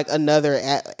that's like another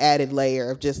added layer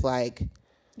of just like,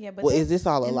 is this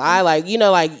all a lie?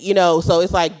 So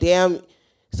it's like, damn.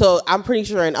 So I'm pretty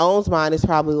sure in Owen's mind it's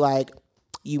probably like,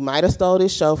 you might have stole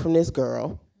this show from this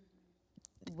girl.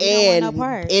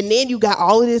 And then you got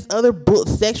all of this other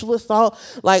sexual assault,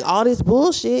 like all this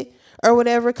bullshit or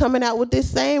whatever coming out with this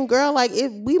same girl. Like,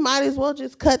 we might as well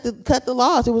just cut the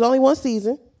loss. It was only one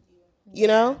season,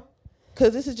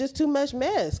 because this is just too much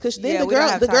mess. Because then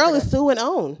the girl is suing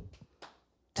Owen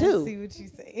too. I see what you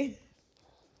say.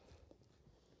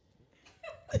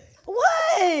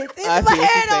 What? Is my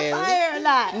hair on fire or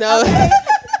not? No. Okay.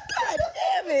 God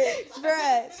damn it,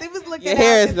 bruh. She was looking. Your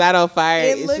hair is not on fire.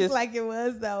 It looked like it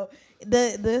was though.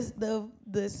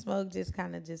 The smoke just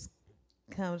kind of just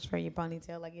comes from your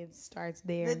ponytail, like it starts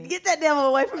there. Get that devil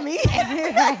away from me.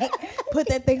 Right. Put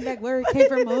that thing back where it came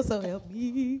from. Also help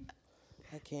me.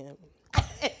 I can't.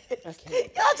 Y'all should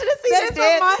have seen the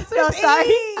dance. No, sorry.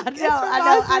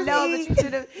 I know, but you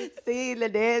should have seen the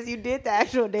dance. You did the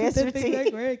actual dance routine.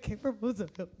 Like where it came from. Also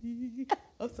help me.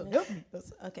 Also help me.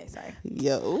 Okay, sorry.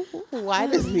 Yo, why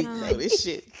does Meek know this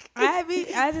shit?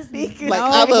 I just think like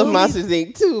I love Monsters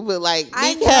Inc. too, but like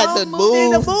Meek had the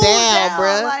moves down,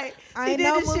 bruh. Like, she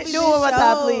did this shit. Do it one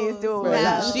time, please. Do it one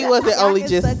time. She wasn't only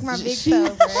just. Suck my big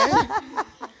toe, bruh.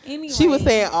 Anyway, she was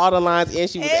saying all the lines and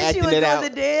she was acting it out. And she was doing the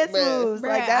dance moves.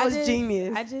 Like, that was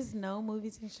genius. I just know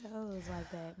movies and shows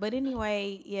like that. But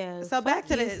anyway, yeah. So back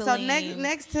to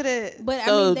next to the. But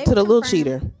to the little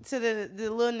cheater. To the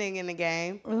little nigga in the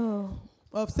game. Oh,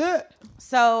 upset.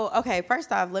 So, okay,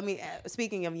 first off,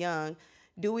 speaking of young,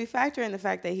 do we factor in the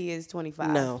fact that he is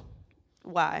 25? No.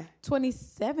 Why?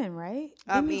 27, right?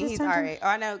 I mean, he's all right.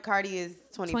 I know Cardi is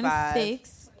 25.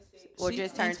 26. Or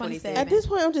just turned 27. At this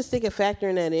point, I'm just sick of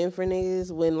factoring that in for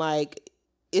niggas when, like,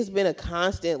 it's been a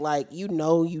constant, like, you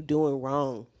doing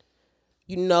wrong.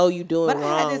 But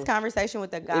I had this conversation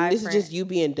with a guy. And this is just you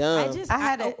being dumb. I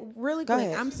had a really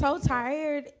quick. I'm so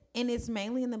tired, and it's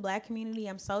mainly in the black community.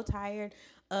 I'm so tired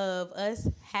of us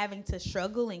having to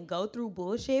struggle and go through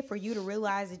bullshit for you to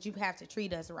realize that you have to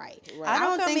treat us right. I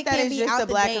don't think that it's just the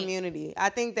black community. I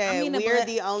think that we're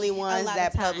the only ones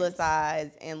that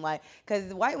publicize and like,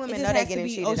 because white women know they're getting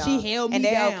cheated on, and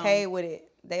they're okay with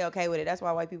it. they okay with it. That's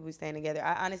why white people be staying together.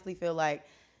 I honestly feel like,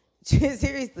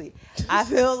 seriously, I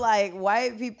feel like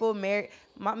white people marry.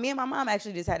 Me and my mom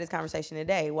actually just had this conversation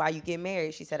today. Why you get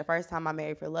married? She said the first time I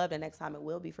married for love, the next time it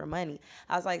will be for money.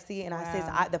 I was like, see, and I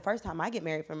said the first time I get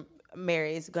married for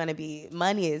married is gonna be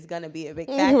money is gonna be a big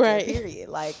factor. Right. Period.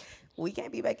 Like we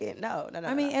can't be making no.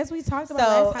 I mean, as we talked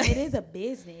about last time, it is a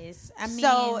business. I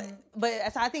mean, but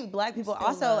I think black people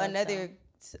also another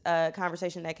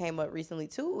conversation that came up recently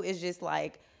too is just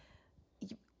like.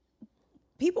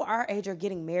 People our age are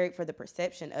getting married for the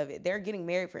perception of it. They're getting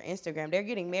married for Instagram. They're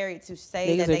getting married to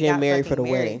say that they got married for the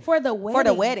married. wedding. For the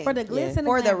wedding. For the glitz and the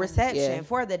for the glamour. reception.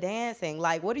 For the dancing.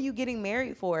 Like, what are you getting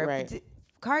married for? Right.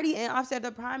 Cardi and Offset are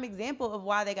the prime example of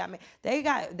why they got married.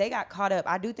 They got caught up.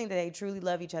 I do think that they truly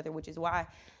love each other, which is why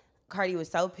Cardi was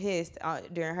so pissed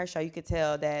during her show. You could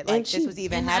tell that like this was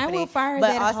even happening. I will fire but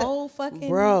that also, whole fucking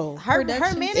her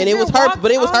manager and it was her,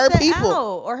 but it was her Offset people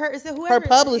out, or her is it whoever her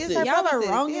publicist. Y'all are publicist,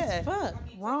 wrong yeah. as fuck.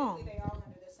 Wrong.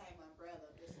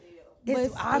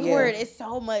 It's awkward. It's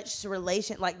so much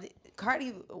relation. Like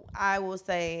Cardi, I will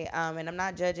say, and I'm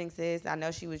not judging sis. I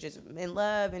know she was just in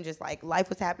love and just like life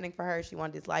was happening for her. She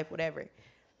wanted this life, whatever.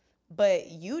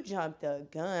 But you jumped the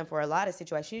gun for a lot of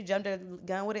situations. She jumped the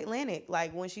gun with Atlantic,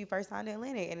 like when she first signed to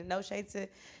Atlantic. And no shade to,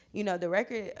 the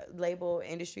record label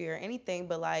industry or anything,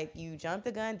 but like you jumped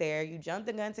the gun there. You jumped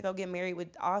the gun to go get married with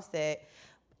Offset.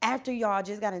 After y'all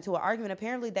just got into an argument,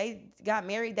 apparently they got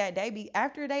married that day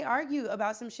after they argued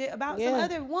about some shit about some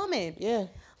other woman. Yeah.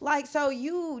 Like, so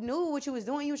you knew what you was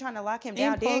doing. You were trying to lock him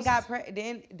down. Then got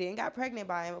pregnant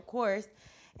by him, of course.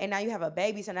 And now you have a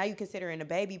baby, so now you considering a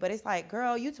baby. But it's like,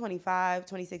 girl, you 25,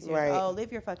 26 years old.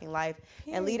 Live your fucking life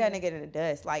and leave that nigga in the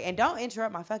dust. Like, and don't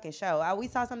interrupt my fucking show. We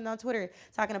saw something on Twitter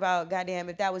talking about, goddamn,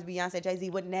 if that was Beyonce, Jay-Z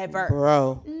would never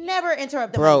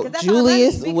interrupt the money. Bro,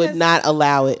 Julius would not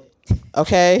allow it.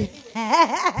 Okay?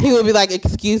 He would be like,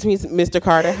 excuse me, Mr.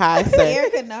 Carter. Hi, sir.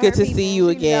 Good to see you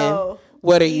again.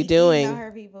 What are you doing?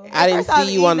 I didn't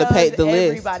see you on the list.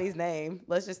 Everybody's name.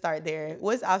 Let's just start there.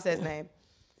 What's Offset's name?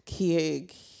 Kiari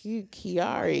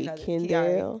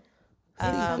Kendall.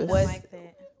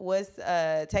 What's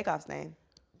Takeoff's name?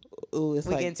 Ooh, it's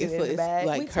like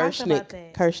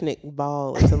Kershnick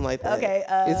Ball or something like that. Okay,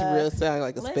 it's real sounding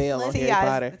like a spell on Harry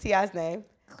Potter. T.I.'s name?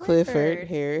 Clifford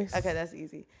Harris. Okay, that's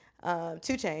easy. 2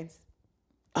 Chainz.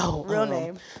 Oh, real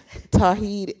name.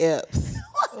 Tauheed Epps.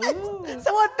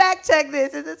 Someone fact check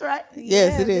this. Is this right?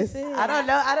 Yes, it is. I don't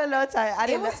know.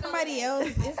 It was somebody else.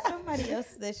 It's somebody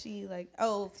else that she like.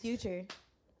 Oh, Future.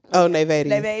 Oh,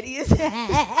 Navadius.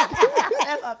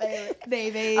 That's my favorite.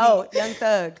 Navadius. Oh, Young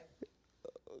Thug.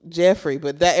 Jeffrey,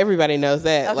 but that everybody knows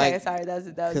that. Okay, like, sorry, that was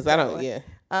because I don't.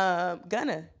 Yeah.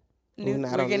 Gunna. We're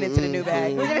getting into the new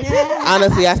bag.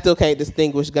 Honestly, I still can't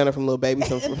distinguish Gunna from Lil Baby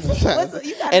sometimes.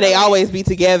 And they always be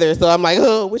together, so I'm like,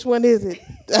 oh, which one is it?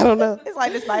 I don't know. It's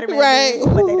like the Spider-Man right.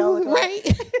 movie, but they don't look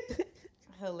right.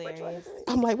 Hilarious.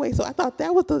 I'm like, wait, so I thought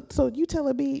that was so you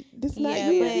telling me this not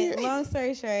you? Yeah, but long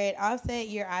story short, Offset,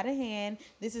 you're out of hand.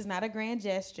 This is not a grand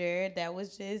gesture. That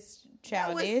was just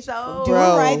childish. Do it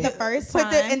right the first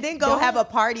time. And then go have a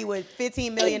party with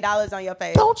 $15 million on your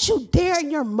face. Don't you dare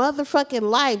in your motherfucking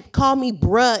life call me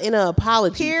bruh in an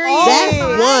apology. Period. That's oh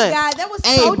one. God, that was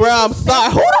so bruh, I'm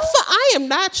sorry. Who the fuck? I am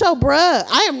not your bruh.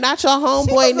 I am not your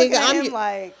homeboy, nigga. I'm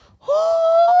like,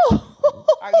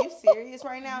 are you serious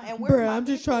right now? And I'm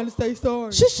just trying to say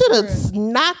sorry. She should have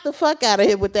knocked the fuck out of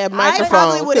him with that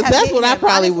microphone. Because that's what I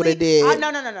probably would have did.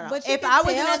 No. But if I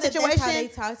was in that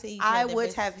situation, I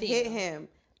would have hit him.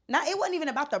 It wasn't even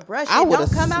about the brush.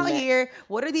 Don't come out here.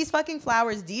 What are these fucking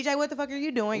flowers? DJ, what the fuck are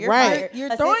you doing? You're right.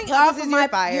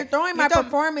 fired. You're throwing my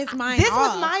performance mine This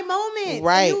off. was my moment.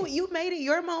 Right. You made it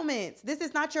your moment. This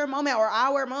is not your moment or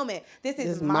our moment. This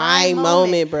is my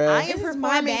moment, bro. I am performing.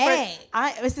 My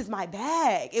bag. This is my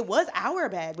bag. It was our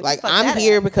bag. Like, I'm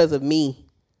here because of me.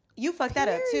 You fucked that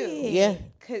up too. Yeah.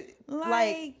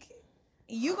 Like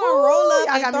you gonna roll up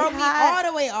and throw me all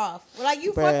the way off. Like,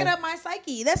 you fucking up my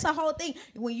psyche. That's the whole thing.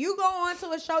 When you go on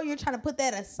to a show, you're trying to put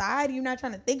that aside. You're not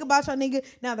trying to think about your nigga.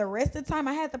 Now, the rest of the time,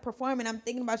 I had to perform, and I'm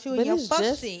thinking about you and your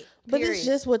fuck shit. But it's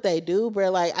just what they do,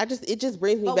 bro. Like, it just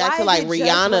brings me back to, like,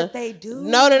 Rihanna. Just what they do?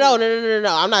 No.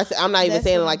 I'm not even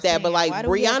saying it like that. But, like,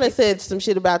 Rihanna said some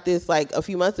shit about this, like, a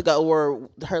few months ago, or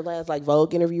her last, like,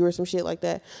 Vogue interview or some shit like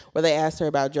that, where they asked her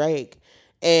about Drake.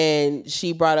 And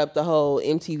she brought up the whole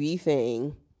MTV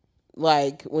thing.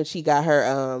 Like, when she got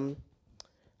her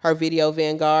Video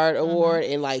Vanguard award,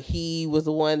 and like he was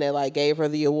the one that like gave her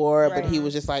the award, but he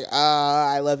was just like,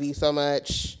 I love you so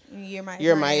much.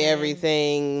 You're my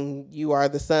everything. You are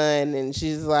the sun. And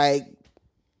she's like,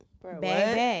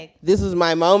 bag. This is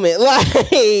my moment.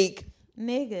 Like,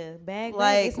 Nigga, bag.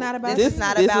 Like, It's not about this you. is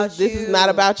not about This is not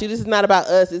about you. This is not about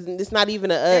us. It's not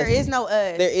even a us. There is no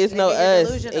us. There is no Nigga, you're us.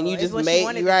 delusional. And you It's just what made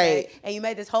wanted to right. say, and you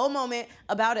made this whole moment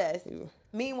about us.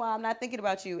 Meanwhile, I'm not thinking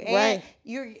about you. And Right.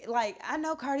 you're like, I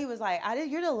know Cardi was like,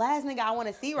 you're the last nigga I want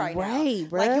to see right now. Right,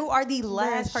 bruh. Like, you are the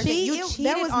last person. You cheated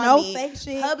there was on no me fake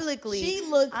shit. publicly. She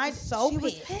looked so she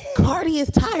was pissed. Cardi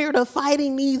is tired of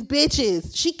fighting these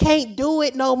bitches. She can't do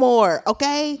it no more,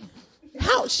 okay?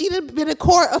 How she done been in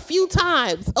court a few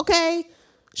times, okay?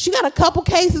 She got a couple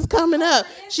cases coming up.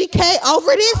 She can't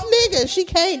over this nigga. She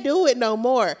can't do it no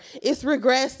more. It's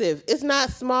regressive. It's not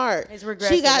smart. It's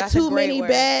regressive. She got That's a too great many word.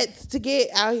 beds to get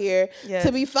out here Yes.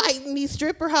 to be fighting these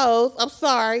stripper hoes. I'm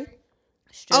sorry.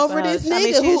 Stripper Over this hoes. I mean, nigga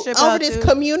she's a who stripper over hoe this too.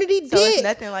 community So it's dick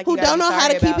nothing like who you gotta don't be know how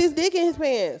sorry to keep about. his dick in his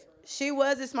pants. She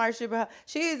was a smart stripper.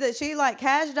 She like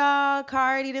Cash Doll,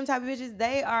 Cardi, them type of bitches.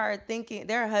 They are thinking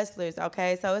they're hustlers.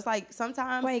 Okay, so it's like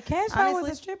sometimes. Wait, Cash Doll was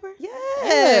honestly- a stripper?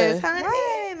 Yes, Yeah. honey. Why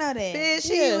I didn't know that? Bitch,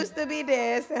 she Yeah. used to be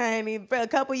dancing, honey, a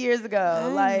couple years ago. I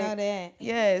didn't like, know that.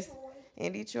 yes,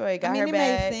 in Detroit, got I mean, her it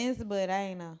bag. makes sense, but I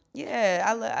ain't know.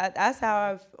 Yeah, that's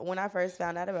how when I first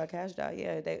found out about Cash Doll.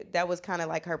 Yeah, that was kind of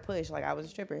like her push. Like I was a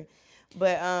stripper.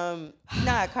 But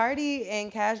nah, Cardi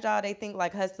and Cash Doll, they think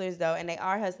like hustlers though, and they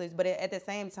are hustlers. But at the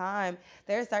same time,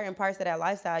 there are certain parts of that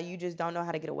lifestyle you just don't know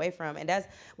how to get away from, and that's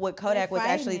what Kodak was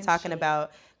fighting actually and talking shit.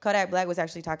 about. Kodak Black was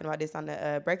actually talking about this on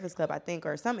the Breakfast Club, I think,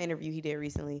 or some interview he did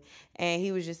recently, and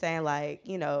he was just saying like,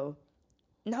 no,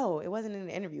 it wasn't in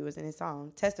the interview. It was in his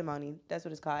song, Testimony. That's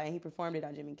what it's called, and he performed it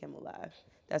on Jimmy Kimmel Live.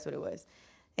 That's what it was.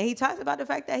 And he talks about the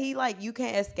fact that he like you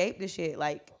can't escape the shit.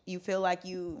 Like you feel like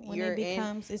you're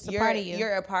it's a you're, part of you.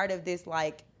 You're a part of this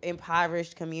like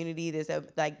impoverished community.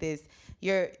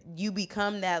 You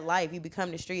become that life. You become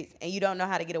the streets, and you don't know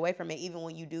how to get away from it. Even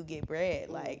when you do get bread,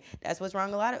 like that's what's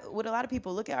wrong. With a lot of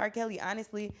people. Look at R. Kelly.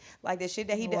 Honestly, like the shit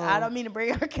that he did. I don't mean to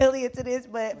bring R. Kelly into this,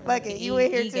 but fuck it, you in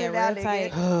here He too get now, real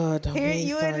tight. nigga. Oh, don't Here, get me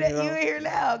you started, in bro. here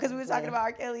now because we were talking about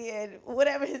R. Kelly and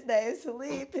whatever his name,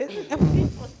 Salim. pissing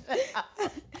people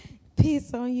off.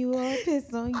 Piss on you all,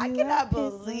 piss on you. I cannot piss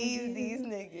on you. believe these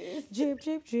niggas. Drip,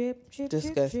 drip, drip, drip,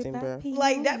 Disgusting, drip, drip. bro. I pee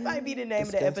Like on that you. might be the name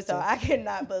of the Disgusting. episode. I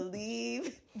cannot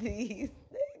believe these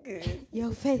niggas.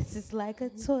 Your face is like a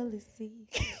toilet seat.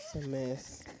 It's a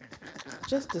mess.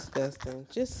 Just disgusting.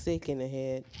 Just sick in the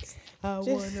head. I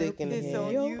Just sick in the piss head.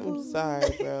 on you. I'm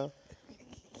sorry, bro.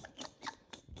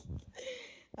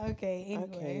 Okay, I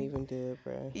can't anyway. even do it,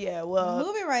 bro. Yeah, well,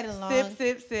 Moving right along.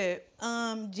 sip.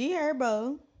 G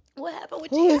Herbo. What happened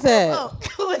with Who G is that? Herbo?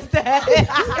 Who is that?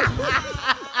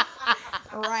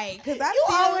 Right, because I You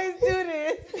feel always do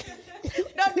this.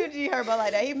 Don't do G Herbo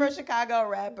like that. He from Chicago,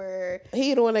 rapper.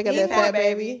 He the one that got that fat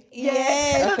baby?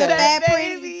 Yes, Okay. the fat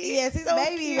Baby. pretty. Yes, his So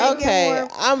baby. cute. make him Okay, more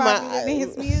I'm popular than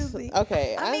his music.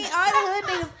 Okay, I mean,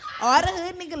 all the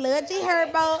hood niggas love G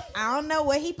Herbo. I don't know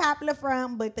where he popular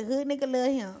from, but the hood nigga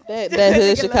love him. that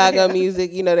hood Chicago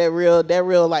music, you know, that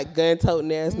real like gun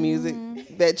toting ass music,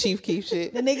 that Chief Keef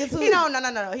shit. The niggas who He don't. No.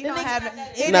 He don't nigga- have.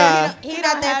 Nah. He don't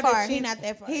not that have the far. He cheap- not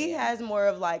that far. He Yeah. has more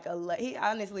of like he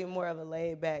honestly more of a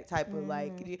laid back type of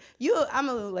like you. I'm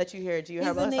gonna let you hear a G a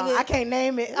Herbo song. nigga- I can't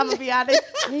name it. I'm gonna be honest.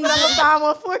 But He's I'm gonna a- find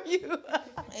one for you.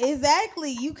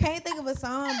 Exactly. You can't think of a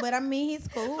song, but I mean, he's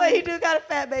cool. But he do got a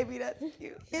fat baby. That's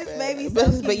cute. His baby's so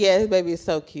cute. But yeah, his baby is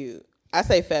so cute. I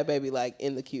say fat baby like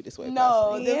in the cutest way No,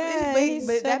 possible. Yeah, his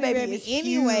but that chubby baby is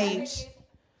anyway. huge.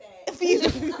 He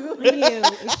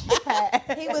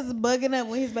was bugging up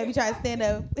when his baby tried to stand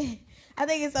up. I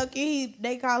think it's so cute.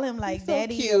 They call him like He's so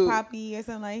daddy cute. or poppy or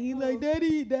something like. He like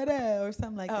daddy, dada or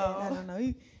something like that. I Oh. don't know.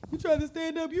 You trying to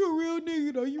stand up? You a real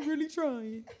nigga though. You really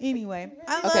trying. Anyway,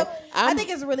 I Okay, love. I I'm- think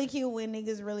it's really cute when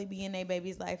niggas really be in their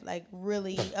baby's life, like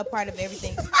really a part of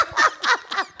everything.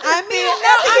 I mean,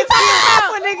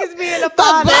 When niggas be in the The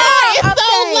father. bar is Okay.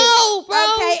 so low,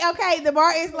 bro. Okay, the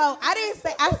bar is low. I didn't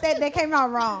say. I said that came out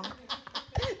wrong.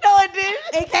 No, it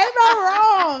didn't. It came out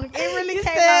wrong. It really You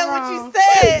came said out what wrong. you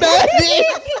said. No, it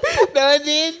didn't. No, it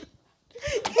didn't.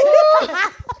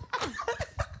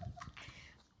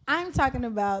 I'm talking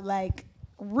about like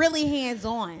really hands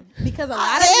on because a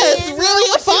lot of Yes, men,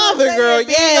 really a father, girl.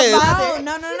 Yes.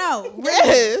 No. Really,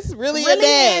 Yes, really a really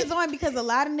dad. hands on because a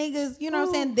lot of niggas, you know what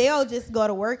I'm saying, they'll just go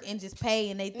to work and just pay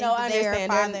and they think No, I that they're a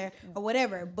understand. father or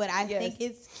whatever. But I Yes. think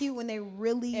it's cute when they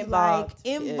really Involved.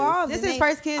 like involved. This and his they-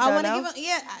 first kid, I though, want to no? give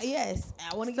him, yes,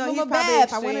 I want to So give him he's a probably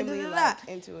bath. I want to extremely, do like,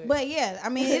 into it. But yeah, I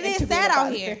mean, it is Into being sad a out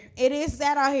father. here. It is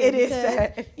sad out here. It is because,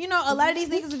 sad. You know, a lot of these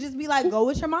niggas will just be like, "Go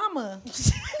with your mama,"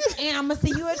 and I'm gonna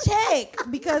send you a check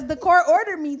because the court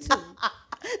ordered me to.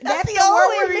 That's the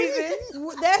world only we're reason.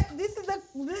 living- This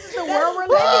is the world we're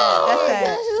living in. That's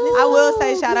sad. I will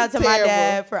say shout out to my Terrible.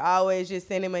 dad for always just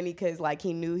sending money because like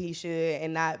he knew he should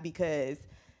and not because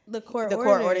The court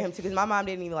ordered him to. Because my mom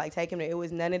didn't even like take him there. It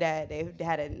was none of that. They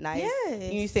had a nice.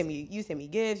 Yes. You sent me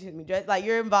gifts. You sent me dress. Like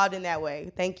you're involved in that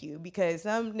way. Thank you. Because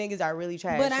some niggas are really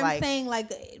trash. But I'm like, saying like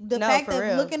the No, fact for that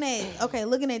real.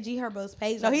 looking at G Herbo's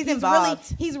page. No, like, he's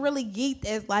involved. He's really geeked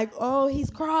as like, oh, he's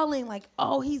crawling. Like,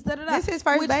 oh, he's da da da. this is his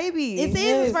first baby. It's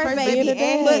Yes, his first first baby, being a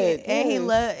dad. but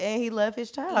and he loved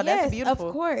his child. yes, That's beautiful.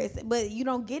 of course. But you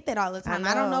don't get that all the time.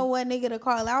 I don't know. know what nigga to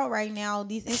call out right now,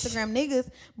 these Instagram niggas.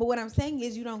 But what I'm saying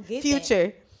is you don't get that.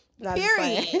 Future. No, I'm just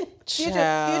Period. playing. Future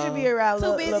Child. be around. Too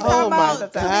little- busy little talking my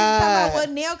about God. what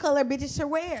nail color bitches should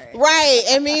wear. Right.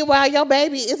 And meanwhile, your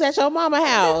baby is at your mama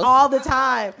house. all the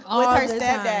time All with her the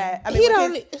stepdad. time. I mean, He with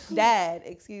don't his dad.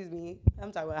 Excuse me.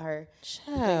 I'm talking about her. I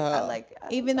Child. like.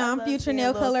 Even though I I'm love future seeing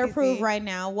nail little color CC. approved right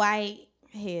now, white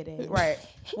headed. Right.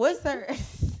 What's her?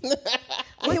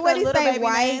 What he little say? baby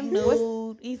White, name?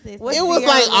 nude. He said what's It was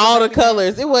Sierra like little all the baby name?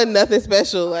 colors. It wasn't nothing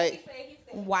special. Like,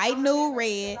 white, nude,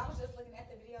 red. I was just looking at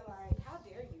the video like, how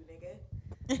dare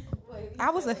you, nigga? I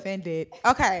was offended.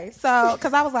 Okay, so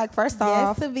because I was like, first Yes,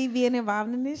 off, to be being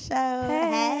involved in this show.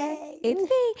 hey, it's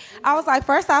me. I was like,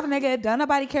 first off, nigga, don't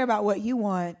nobody care about what you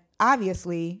want.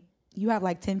 Obviously, you have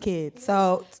like 10 kids,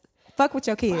 so fuck with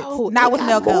your kids, not with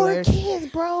nail colors. kids,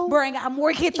 bro. Bro, ain't got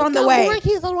more kids He on the got way. more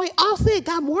kids on the way. Offset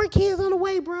got more kids on the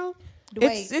way, bro.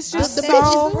 It's just The so.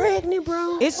 bitch is pregnant,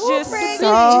 bro. It's Who just pregnant?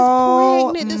 so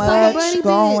Is pregnant. The much celebrity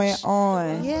going bitch.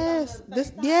 on.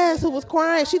 Yes, who was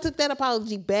crying. She took that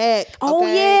apology back. Oh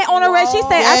okay? yeah, on the red she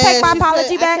said, "I Yes, take my she apology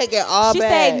said, back." I take it all she back.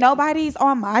 said, "Nobody's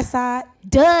on my side."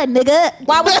 Duh, nigga.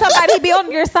 Why would somebody be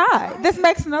on your side? This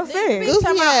makes no sense.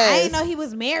 Goofy I ass. didn't know he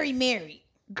was married.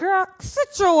 Girl, sit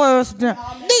your ass down.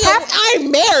 Nigga, I'm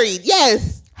married.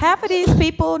 Yes. Half of these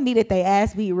people needed their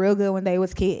ass beat real good when they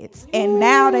was kids, and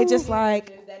now they just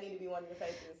like, That need to be one of your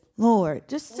faces. Lord,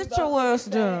 just sit your ass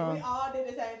We down. all did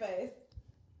the same face.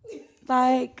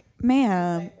 Like,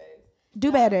 ma'am,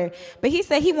 do better. But he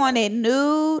said he wanted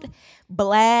nude,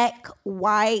 black,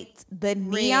 white, the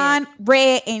neon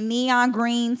red and neon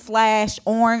green /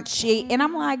 orange shit. And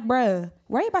I'm like, bruh,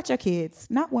 worry about your kids,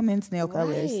 not women's nail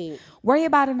colors. Right. Worry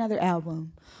about another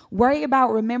album. Worry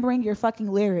about remembering your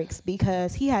fucking lyrics,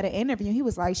 because he had an interview. He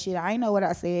was like, shit, I ain't know what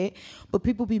I said, but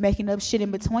people be making up shit in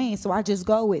between, so I just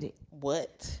go with it.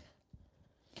 What?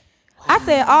 I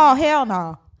said, oh, hell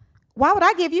no. Why would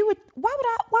I give you why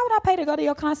would I pay to go to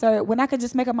your concert when I could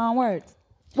just make up my own words?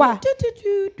 Why?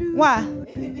 Why?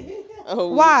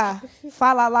 Oh. Why?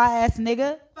 Fa la la ass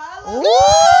nigga.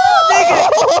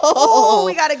 Oh,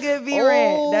 we got a good V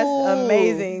rant. That's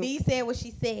amazing. B said what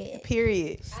she said.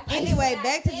 Period. Anyway,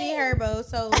 back to G Herbo.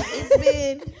 So it's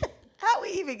been How we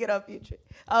even get on Future?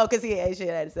 Oh, because he ain't shit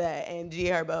at that. And G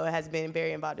Herbo has been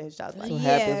very involved in his child's life. What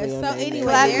happens when yeah. your So name anyway,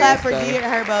 Clap, Nate clap for Vadius, G though.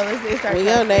 Herbo. It's our When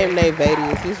your clap. name Nate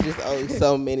Vadius, it's just only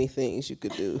so many things you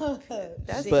could do.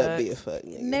 That's But be a fuck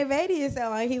nigga. Nevadius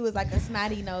sound like he was like a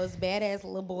snotty nosed badass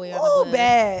little boy on Oh, the bus.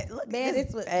 bad. Look, Bad this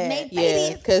as what- bad. Nate Yeah,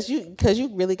 Vadius. cause you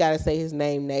really gotta say his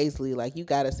name nasally. Like you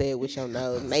gotta say it with your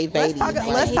nose. Nate Let's Vadius. talk, like,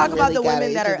 let's he talk about really the gotta-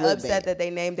 women it that are just look upset bad. that they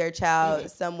named their child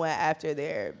somewhat after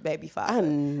their baby father. I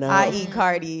know. I.e.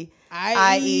 Cardi. I.e.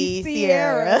 I.e.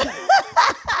 Sierra.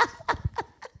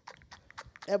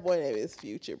 That boy name is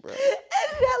Future, bro. And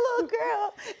that little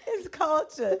girl is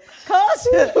Culture.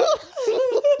 Culture.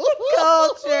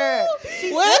 Culture.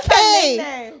 What That's her K?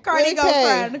 nickname. Cardi What gonna K?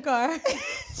 cry in the car.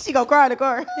 She gonna cry in the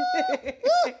car.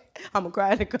 I'm gonna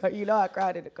cry in the car. You know I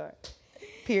cried in the car.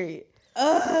 Period.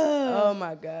 Oh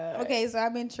my God. Okay, so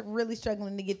I've been really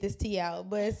struggling to get this tea out.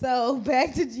 But so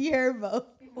back to G Herbo.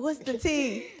 What's the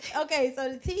tea? Okay,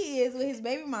 so the tea is with his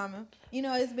baby mama. You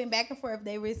know, it's been back and forth.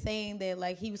 They were saying that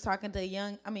like she was talking to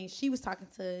young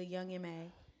MA.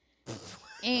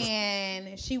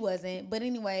 And she wasn't. But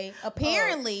anyway,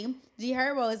 apparently G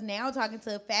Herbo is now talking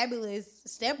to a fabulous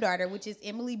stepdaughter, which is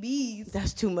Emily B's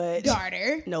That's too much.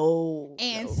 daughter. No.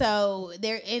 And so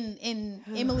they're in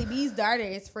Emily B's daughter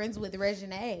is friends with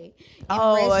Regine. And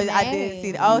Oh, I Regine- did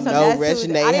see that. Oh, so No, that's Regine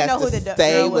who, I didn't has know to who the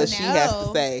say girl what was. she has to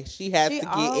No. say. She has She to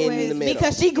get in always- the middle.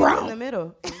 because she In grown. the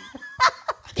middle.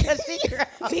 Because she grown.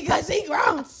 Because she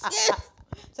grown.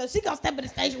 So she gonna step in the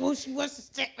stage room. She wants to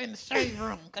step in the stage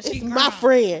room because she It's grown. my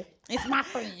friend. It's my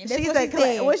friend. That's She's what like, she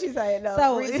said. what she saying? No,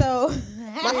 So read it.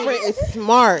 My friend is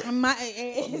smart.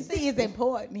 she is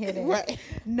important here. Then. Right.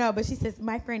 No, but she says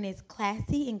my friend is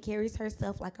classy and carries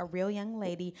herself like a real young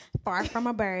lady, far from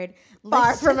a bird.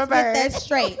 Far from a Get bird. that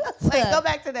straight. Wait, go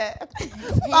back to that.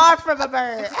 Far from a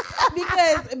bird.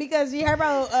 because G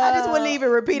Herbo. I just wouldn't even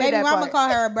repeat baby that mama part. call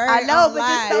her a bird. I know, on but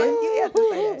just live. don't, you have to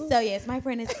say that. So yes, my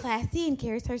friend is classy and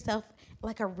carries herself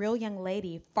like a real young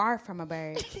lady, far from a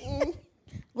bird.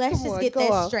 Let's Come just on, get go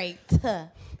that off. straight.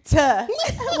 Tuh.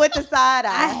 With the side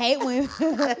I eye. hate when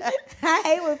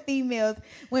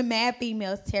when mad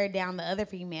females tear down the other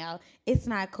female. It's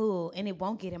not cool, and it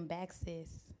won't get him back, sis.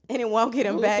 And it won't get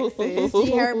him back, sis.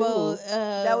 G Herbo,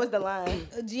 That was the line.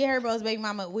 G Herbo's baby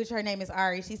mama, which her name is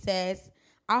Ari. She says,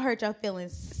 "I'll hurt your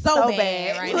feelings so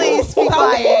bad right Please now. be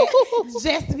quiet.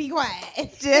 Just be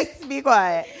quiet." Just be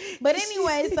quiet. But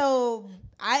anyway, so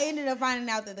I ended up finding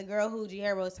out that the girl who G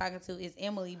Herbo is talking to is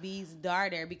Emily B's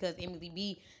daughter because Emily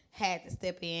B had to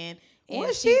step in. And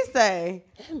What she say?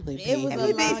 Emily B. It was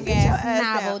Emily a B, long sit your ass ass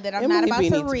novel down. that I'm Emily not about B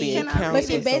to needs to be in read. counseling But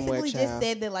she somewhere, basically just child.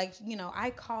 said that, like, you know, I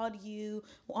called you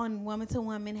on Woman to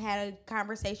Woman, had a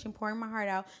conversation, pouring my heart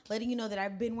out, letting you know that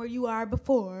I've been where you are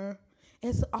before.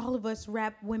 As all of us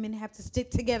rap women have to stick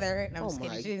together. And I'm Oh just my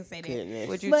kidding. She didn't say that. goodness.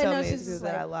 Would you But tell no, me she's it's just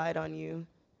because that I like- lied on you?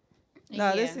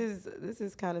 No, Yeah. this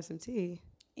is kind of some tea.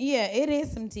 Yeah, it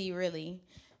is some tea, really.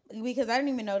 Because I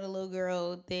didn't even know the little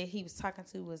girl that he was talking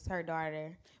to was her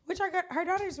daughter. Which her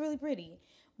daughter is really pretty.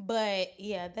 But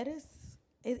yeah, that is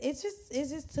it's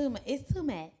just too much. It's too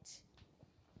much.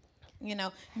 You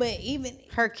know, but even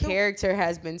Her character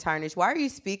has been tarnished. Why are you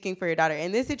speaking for your daughter?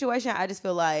 In this situation, I just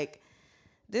feel like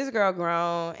this girl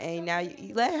grown and now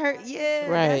you let her, Right.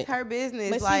 that's her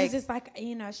business. But like, she was just like,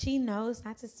 you know, she knows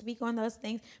not to speak on those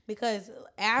things because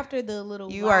after the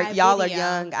little y'all live are video-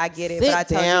 young. I get it, Sit but I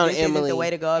told down, you this isn't Emily. the way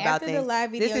to go about after things. the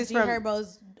live video, this is G from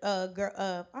Herbo's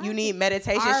girl. you need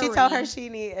meditation. She told her she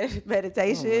need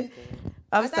meditation.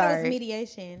 I'm I thought it sorry. was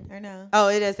mediation or no? Oh,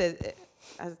 it just says.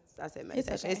 I said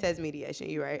meditation. okay. It says mediation.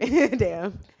 You're right.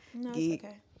 Damn. No, Geek.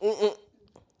 it's okay.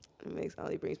 It makes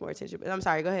only brings more attention. But I'm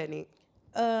sorry. Go ahead, Neat.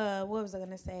 What was I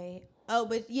gonna say? Oh,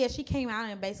 but yeah, she came out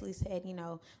and basically said, you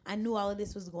know, I knew all of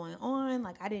this was going on.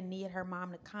 Like, I didn't need her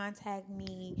mom to contact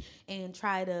me and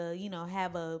try to, you know,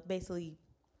 have a basically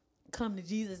come to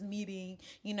Jesus meeting.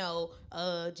 You know,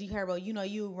 G Herbo, you know,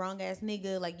 you wrong ass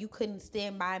nigga. Like, you couldn't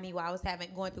stand by me while I was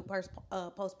going through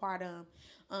postpartum.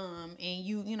 And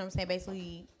you know what I'm saying,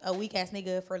 basically a weak ass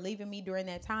nigga for leaving me during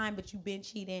that time, but you've been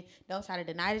cheating. Don't try to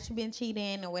deny that you've been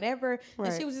cheating or whatever. Right.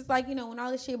 And she was just like, you know, when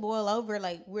all this shit boil over,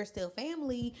 like, we're still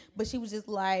family. But she was just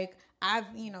like, I've,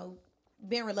 you know,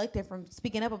 been reluctant from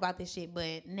speaking up about this shit,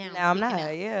 but now I'm speaking not.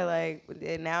 out. Yeah,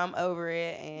 like now I'm over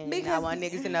it, and I want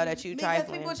niggas to know that you because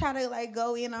trifling. people try to like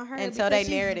go in on her And because tell they she's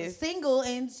narrative. single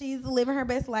and she's living her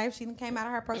best life. She came out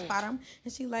of her postpartum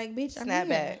and she like, bitch, I'm Snap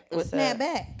here. back. What's Snap up?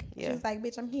 back. Yeah. She's like,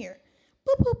 bitch, I'm here.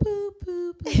 Boop boop boop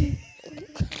boop boop.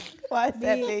 Why is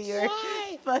that been your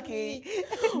fucking?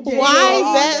 Why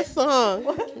that song?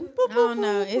 I don't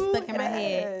know. It's stuck in my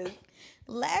head. Yes.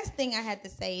 Last thing I had to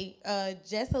say,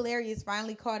 Jess Hilarious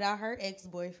finally called out her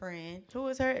ex-boyfriend. Who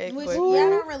was her ex Which boyfriend?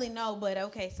 I don't really know, but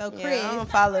okay. So Chris, Yeah, I'm gonna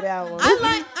follow that one.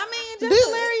 Jess This-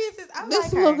 Hilarious is. I This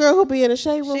like little her. girl who be in the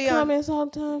shade room She on- comments all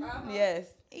the time. Yes.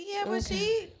 Yeah, but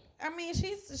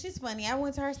she's funny. I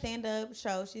went to her stand-up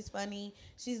show. She's funny.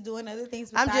 She's doing other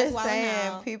things I'm besides just Wildin' saying,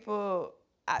 Out. people.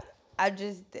 I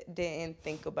just didn't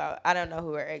think about. I don't know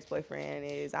who her ex boyfriend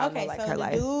is. I don't know like her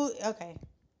life.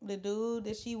 The dude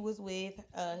that she was with,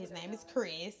 his name is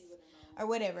Chris, or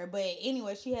whatever. But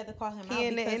anyway, she had to call him out. He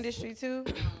in the because- industry too.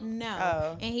 No.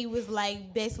 Oh. And he was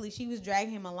like, basically, she was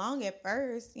dragging him along at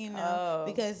first, you know, Oh.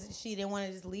 because she didn't want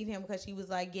to just leave him because she was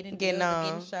like getting Getting deals, on,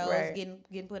 getting shows, right.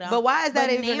 getting put on. But why is that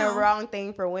But even now- a wrong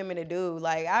thing for women to do?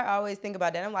 Like I always think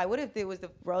about that. I'm like, what if it was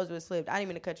the roles was flipped? I didn't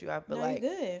mean to cut you off, but No, like,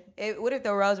 you're good. what if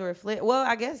the roles were flipped? Well,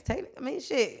 I guess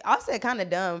shit. Offset kind of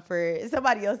dumb for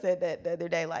somebody else said that the other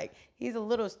day. Like he's a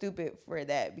little stupid for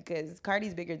that because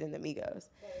Cardi's bigger than the Migos.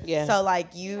 Yeah. So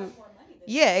like you.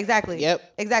 Yeah, exactly.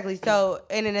 Yep. Exactly. So,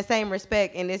 and in the same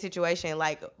respect, in this situation,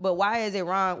 like, but why is it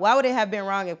wrong? Why would it have been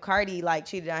wrong if Cardi like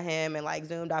cheated on him and like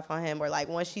zoomed off on him, or like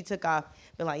once she took off,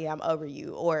 been like, yeah, I'm over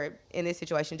you, or in this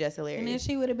situation, Jess And then Hilarious.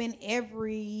 she would have been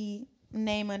every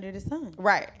name under the sun.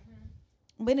 Right.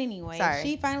 But anyway, Sorry.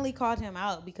 she finally called him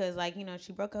out because, like, you know,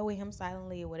 she broke up with him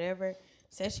silently or whatever,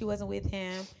 said she wasn't with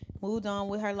him, moved on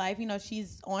with her life. You know,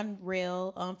 she's on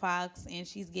Real, on Fox, and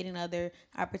she's getting other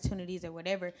opportunities or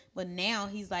whatever. But now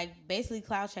he's, like, basically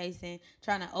cloud chasing,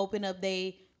 trying to open up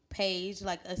their page,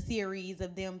 like, a series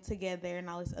of them together and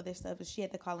all this other stuff. And she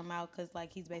had to call him out because,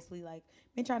 like, he's basically, like,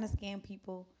 been trying to scam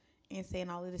people and saying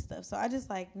all of this stuff. So I just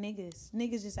like niggas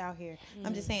just out here.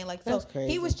 I'm just saying, like, so That's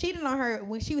crazy. he was cheating on her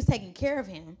when she was taking care of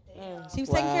him. She was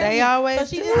taking Wow. care of They him. always so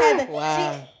she do just had to.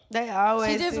 Wow. They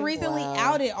always She just do. recently Wow.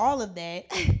 outed all of that.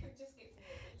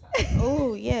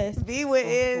 Oh yes, be with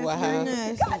is. Wow.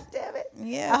 Yes. God damn it.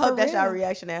 Yeah. I hope for that's y'all real.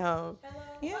 reaction at home.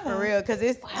 Yeah. For real, because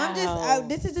it's I'm just.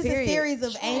 this is just Period. a series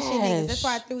of ancient niggas. That's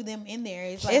why I threw them in there.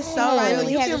 It's like it's so finally real.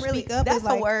 You had can to really. speak up. That's It's a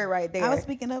like, word right there. I was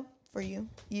speaking up for you.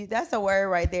 That's a word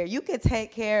right there. You could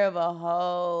take care of a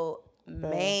whole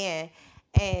man,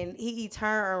 and he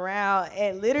turn around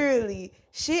and literally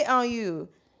shit on you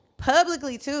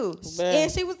publicly too.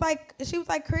 And she was like,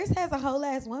 Chris has a whole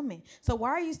ass woman. So why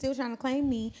are you still trying to claim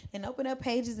me and open up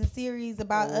pages and series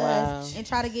about us and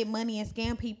try to get money and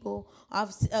scam people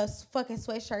off fucking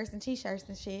sweatshirts and t-shirts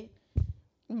and shit?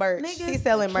 Merch. Niggas, He's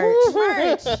selling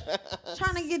merch.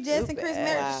 Trying to get Jess and Chris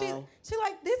married. Wow. She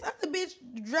like this other bitch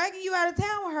dragging you out of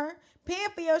town with her, paying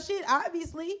for your shit,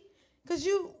 obviously, cause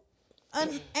you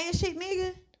ain't shit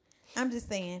nigga. I'm just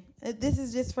saying, this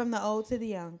is just from the old to the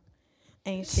young.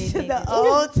 Ain't shit nigga. The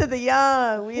old to the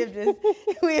young. We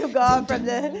have gone from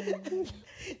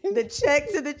the check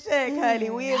to the check, honey.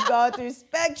 We have gone through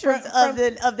spectrums of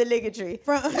the ligatry.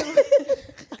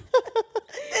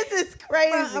 This is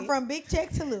crazy. From big check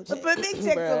to little check. From big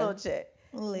check to Bruh. little check.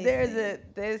 Listen.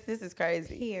 This is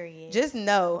crazy. Period. Just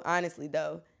know, honestly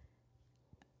though,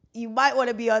 you might want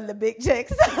to be on the big check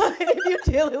side if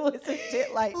you're dealing with some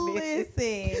shit like this.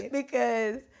 Listen.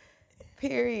 Because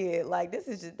period, like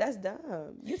that's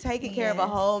dumb. You taking care of a Yes.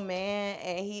 whole man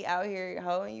and he out here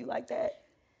hoeing you like that.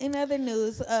 In other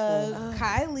news,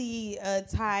 Kylie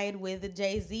tied with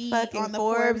Jay-Z Fucking on the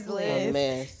Forbes Forbes list. list.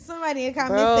 Mess. Somebody in the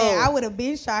comments Bro. said I would have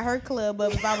been shot her club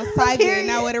up if I was Tiger and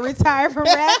I would have retired from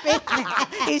rapping.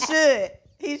 He should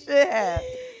have.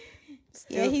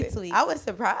 Yeah, he Stupid. tweaked. I was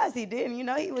surprised he didn't. You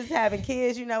know, he was having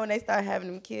kids. You know, when they start having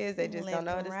them kids, they just don't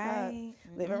know how to Living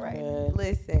stop. Living right. Yeah.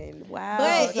 Listen, wow.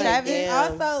 But it's like, Travis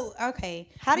damn. also okay.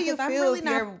 How do you because feel if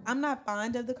you're- I'm not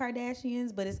fond of the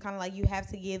Kardashians, but it's kind of like you have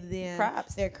to give them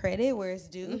Props. their credit where it's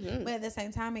due. Mhm. But at the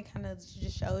same time, it kind of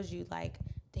just shows you like,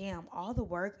 damn, all the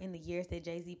work in the years that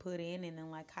Jay-Z put in, and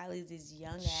then like Kylie's this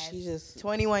young ass. She just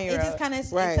 21-year-old. It just kind of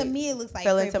Right. to me it looks like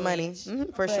fell into money.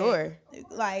 privilege. For But, sure.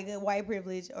 like white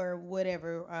privilege or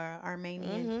whatever,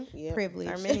 Armenian Yep. privilege.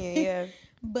 Armenian, yeah.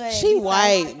 But she besides-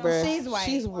 white, bro. She's white.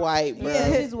 She's white, bro.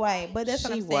 Yeah, she's white, but that's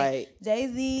what She I'm saying. white.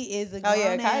 Jay-Z is a Oh,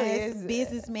 yeah, grown Kylie ass is-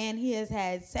 businessman. He has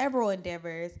had several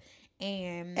endeavors,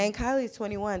 and Kylie's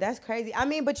 21. That's crazy. I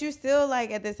mean, but you still, like,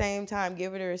 at the same time,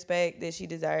 give her the respect that she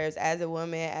deserves as a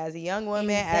woman, as a young woman,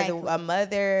 Exactly. as a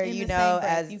mother, in you the know, same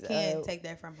breath, as you can't take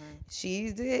that from her. she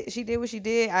did what she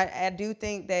did. I do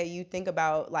think that you think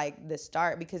about like the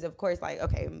start, because of course, like,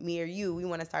 okay, me or you, we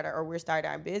want to start or we're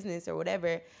starting our business or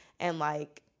whatever, and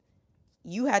like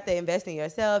you have to invest in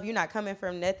yourself. You're not coming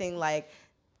from nothing, like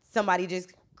somebody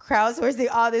just crowdsourcing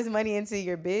all this money into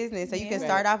your business, so you can Yeah.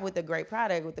 start off with a great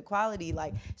product with the quality,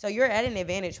 like, so you're at an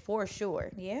advantage for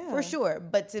sure. Yeah. For sure.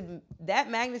 But to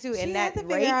that magnitude She and had that to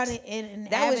figure rate, out an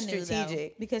that was avenue, though,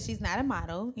 strategic. because she's not a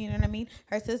model. You know what I mean?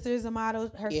 Her sister's a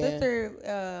model. Her Yeah.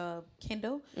 sister,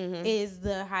 Kendall, was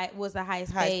the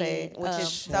highest paid, which is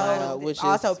so Wow, which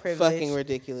also is privileged. fucking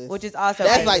ridiculous. which is also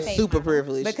That's like privileged. super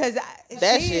privileged. because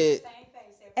that she- shit,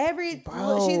 every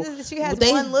bro. she has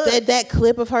They- one look. That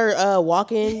clip of her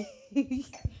walking.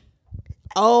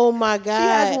 Oh my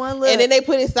god! has one look. And then they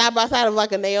put it side by side of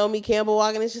like a Naomi Campbell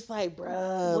walking. It's just like,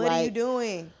 bro, What like, are you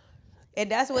doing? And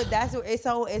that's what it's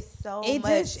so It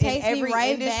much just in takes every me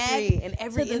right industry. back In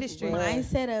every to the industry.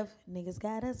 mindset of niggas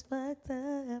got us fucked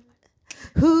up.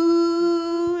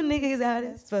 Who niggas out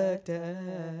is fucked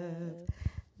up.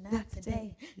 Not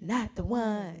today. Not the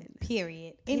one.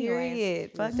 Period. Anyway,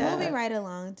 Period. Fucked up. moving right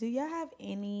along. Do y'all have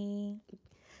any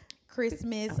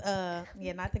Christmas?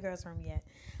 Yeah, not the girls' room yet.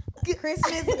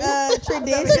 Christmas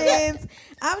traditions.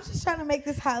 I'm just trying to make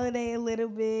this holiday a little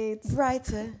bit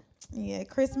Brighter. Yeah,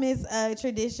 Christmas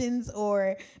traditions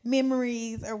or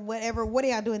memories or whatever. What are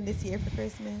y'all doing this year for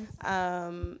Christmas?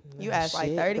 You asked like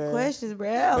shit, 30 bro. questions, bro.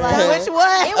 Bruh. Like, which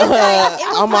one? It was like,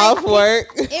 I'm off work.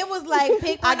 It was like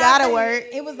pick one I gotta out the- work.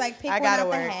 It was like pick I one gotta out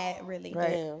work. the hat, really. Right.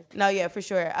 Damn. No, yeah, for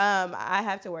sure. I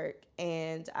have to work,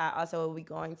 and I also will be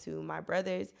going to my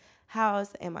brother's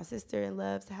house and my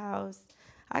sister-in-law's house.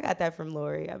 I got that from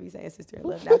Lori. I be saying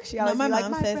sister-in-law now. 'Cause she No, always my be like,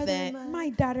 mom "My says that. brother-in-law." My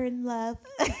daughter in love.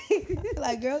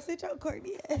 Like, girl, sit your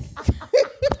corny ass.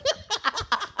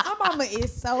 My mama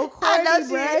is so corny, I know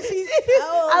she bruh. is. She's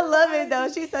so I love it though.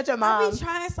 corny. She's such a I mom. be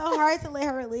trying so hard to let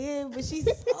her live, but she's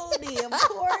so damn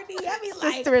corny. I be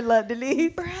like, Sister-in-law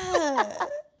Denise. bruh.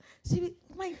 She be,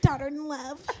 my daughter in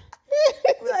love.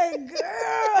 Like,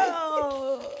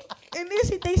 girl. And then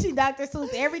she thinks she Dr.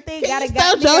 Seuss. Everything Can gotta you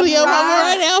got stop Jody your mama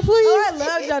right now, please? Oh, I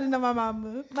love Jody and my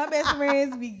mama. My best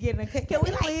friends be getting a kick. Can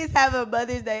we please have a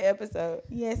Mother's Day episode?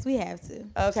 Yes, we have to.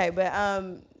 Okay, but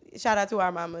shout out to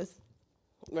our mamas.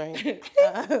 Right.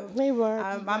 Hey,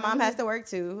 Barb. My mom has to work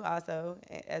too, also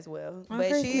as well. On But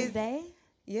Christmas Day?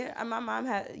 Yeah, my mom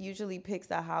usually picks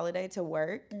a holiday to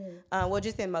work. Well,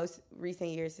 just in most recent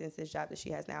years since this job that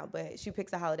she has now, but she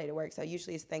picks a holiday to work. So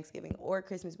usually it's Thanksgiving or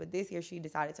Christmas. But this year she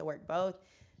decided to work both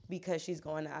because she's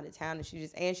going out of town and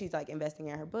she's like investing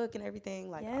in her book and everything,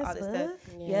 like all this stuff.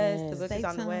 Yes, the book is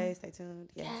on the way. Stay tuned.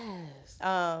 Yes.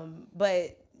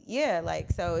 But yeah,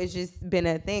 like so it's just been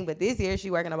a thing. But this year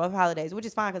she working on both holidays, which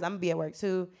is fine because I'm gonna be at work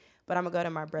too. But I'm gonna go to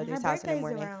my brother's house in the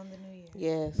morning. Around the New Year.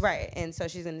 Yes. Right. And so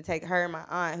she's gonna take her and my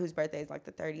aunt, whose birthday is like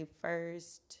the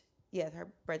 31st. Yes, her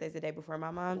birthday's the day before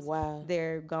my mom's. Wow.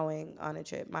 They're going on a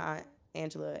trip. My aunt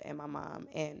Angela and my mom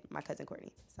and my cousin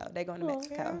Courtney. So they're going to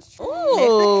Mexico.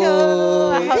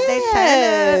 Ooh, I hope they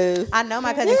turn up. I know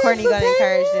my cousin Courtney is gonna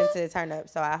encourage them to turn up.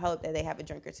 So I hope that they have a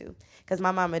drink or two. Cause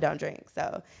my mama don't drink.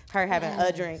 So her having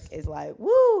a drink is like,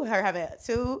 woo. Her having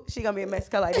two, she gonna be in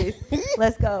Mexico like this.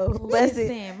 Let's go.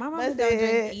 Listen, my mama don't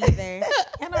drink either.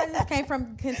 And I just came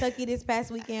from Kentucky this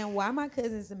past weekend. Why my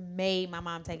cousins made my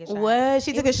mom take a shot? What?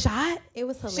 She took a shot? It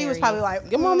was hilarious. She was probably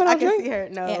like, your mama I don't can drink? see her.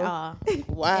 No. At all.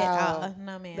 Wow. At all.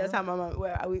 No, ma'am. That's how my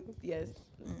mom, yes.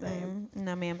 Same.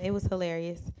 No, ma'am. It was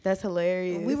hilarious. That's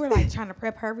hilarious. We were like trying to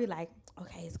prep her. We like,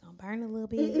 okay, it's gonna burn a little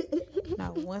bit.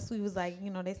 No, once we was like,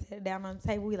 they sat it down on the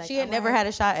table. We like, she had never had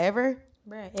a shot ever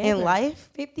in life.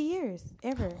 50 years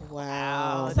ever.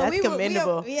 Wow. So that's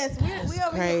commendable. We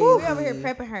over here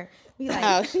prepping her. We like,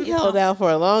 Wow, she held down for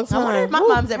a long I wonder if time. my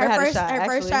mom's ever had a first, shot. Her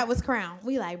actually. first shot was Crown.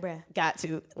 We like, bruh. Got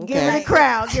to. Okay. Give her the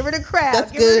crowd. Give her the crowd.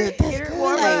 That's Give good. Her, get her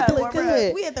warm Like, up. that's Warm good.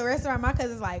 up. We at the restaurant. My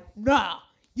cousin's like, nah,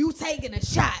 you taking a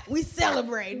shot. We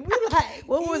celebrating. We like,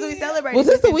 What was we celebrating? Was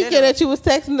this the Just in weekend general. that you was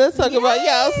texting us talking about,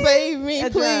 y'all save me, A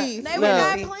drunk. please? They were No.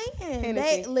 not playing.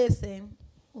 Hennessy. They listen.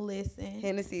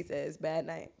 Hennessy says bad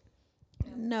night.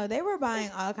 No, they were buying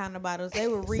all kind of bottles. They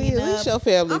were See, reading at least up. your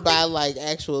family buy like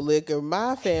actual liquor.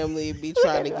 My family be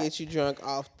trying to get you drunk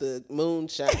off the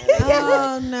moonshine.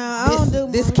 Oh no, I don't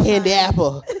do This moonshine. candy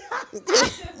apple.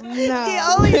 No.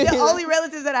 The only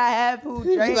relatives that I have who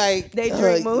drink, Like, they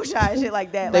drink moonshine, shit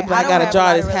like that. They Like, be like, I don't got a have jar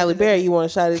lot of of this Halle relatives Berry. You want a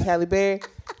shot of this Halle Berry? that-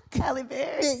 Halle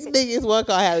Berry. Niggas one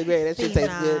called Halle Berry. That shit See,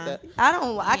 tastes good nah.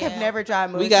 though. I have Yeah. never tried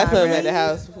moonshine. We got some bro. at the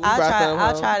house. We brought some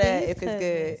I'll home. try that These if it's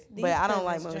good. cousins- But I don't these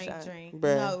like cousins moonshine. Drink.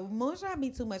 Bruh. No, moonshine be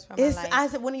too much for It's my life. I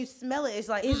said when you smell it, it's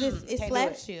like It can't do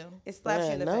slaps it. you. It slaps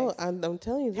you in the face. I'm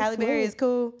telling you. This Halle Berry smooth. is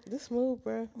cool. This smooth,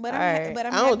 bro. But Alright. I'm I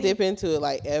don't happy. dip into it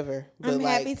like ever. But I'm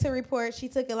like, happy to report she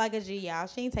took it like a G, y'all.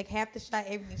 She didn't take half the shot,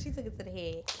 everything. She took it to the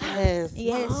head. yes.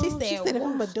 Yes, she said, if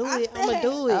I'm gonna do I it, I'm gonna said-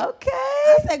 do it. Okay.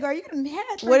 I said, girl, you didn't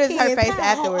have 3 What is her kids. face How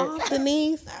afterwards? off The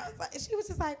knees. I was like, she was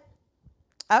just like,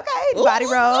 Okay. Body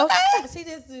roll. she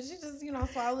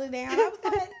just swallowed it down. I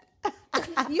was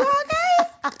like, you okay?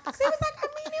 She was like, I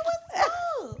mean, it was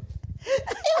smooth. It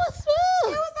was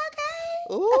smooth. It was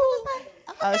okay. Ooh.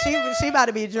 I was like, Oh, she about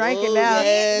to be drinking Ooh, now. yeah,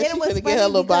 Then she it was finna get funny her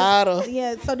little because- bottle.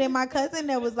 Yeah, so then my cousin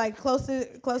that was like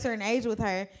closer in age with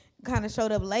her kind of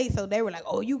showed up late, so they were like,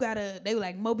 "Oh, they were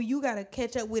like, Moby, you gotta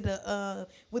catch up with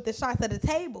the shots at the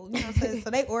table." You know, so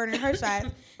they ordering her shots,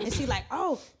 and she like,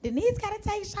 "Oh, Denise gotta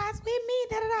take shots with me."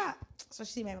 Da da da. So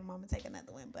she made my mama take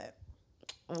another one, but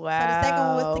Wow. so the second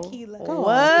one was tequila.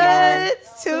 What?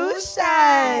 Two shots.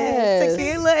 Yes.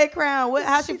 Tequila and Crown.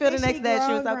 How she feel the think next day?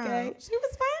 She was grown, okay. grown. She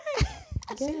was fine.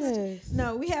 Yes.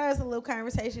 No, we had us a little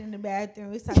conversation in the bathroom.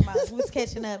 We was talking about we was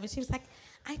catching up, and she was like,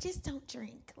 "I just don't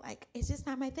drink. Like, it's just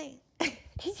not my thing."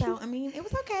 So I mean, it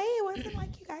was okay. It wasn't like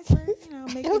you guys were,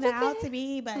 making it out to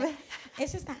be, but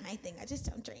it's just not my thing. I just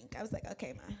don't drink. I was like,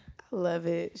 okay, ma. I love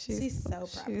it. She's so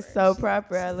proper. She's so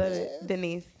proper. I love it.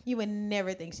 Denise. You would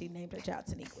never think she named her child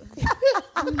Taniqua.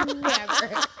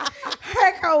 Never.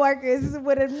 Her coworkers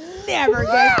would have never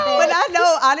guessed that. But I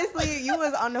know, honestly, you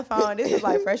was on the phone. This is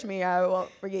like freshman year. I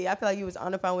won't forget. I feel like you was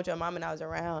on the phone with your mom and I was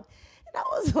around. And I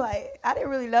was like, I didn't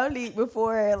really know Neat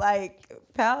before, like,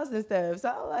 pals and stuff. So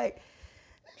I'm like,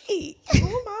 Neat, who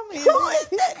is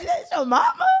that? That's your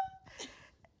mama?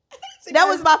 That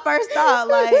was my first thought.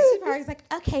 Like, She probably was like,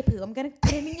 okay, Pooh, I'm going to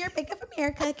put it in your Bank of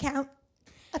America account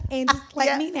and just let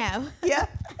Yeah. me know. yeah,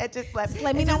 it just let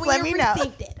Let me know when you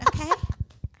received it, okay?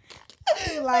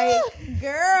 Like,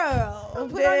 girl,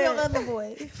 put on your other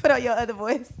voice. Put on your other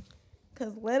voice.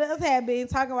 Because let us have been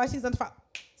talking while she's on the phone.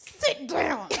 Sit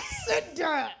down. Sit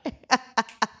down.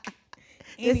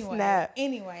 snap.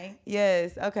 Anyway,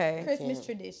 Yes. Okay. Christmas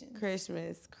tradition.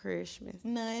 Christmas.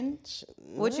 None.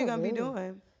 What you gonna be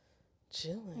doing?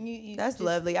 Chilling. You That's just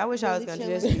lovely. I wish I was really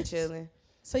gonna just be chilling.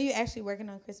 So you actually working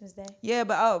on Christmas Day? Yeah,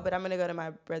 but I'm gonna go to my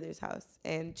brother's house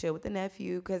and chill with the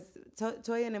nephew because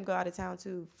Toya and them go out of town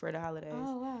too for the holidays.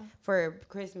 Oh wow. For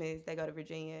Christmas, they go to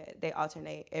Virginia. They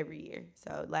alternate every year.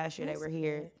 So last year they were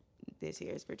here. This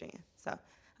year is Virginia. So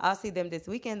I'll see them this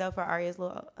weekend though for Arya's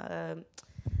little.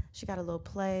 She got a little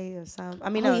play or something. I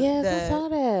mean, Oh, yes, I saw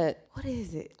that. What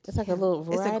is it? It's like a little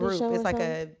variety It's a group. show. It's or like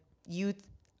something? a youth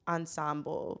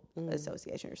ensemble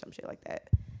association or some shit like that.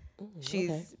 She's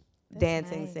okay.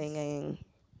 dancing, nice. singing,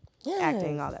 Yes.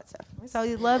 acting, all that stuff. So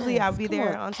it's lovely. I'll be Come there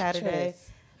on, on Saturday. actress.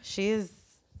 She is,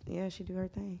 she do her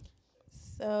thing.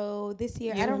 So this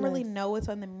year, Yeah, I don't really nice. know what's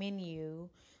on the menu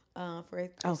for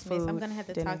Christmas. I'm food, gonna have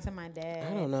to dinner. talk to my dad.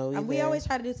 I don't know We either. always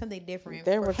try to do something different.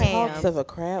 There for were ham talks of a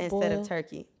crab boil. Instead of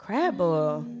turkey. Crab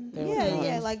boil. There were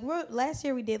Yeah. talks. Like last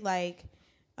year we did like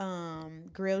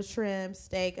grilled shrimp,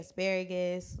 steak,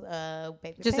 asparagus,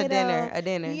 baked Just potato. a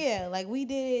dinner. Yeah, like we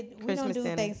did. We don't Christmas do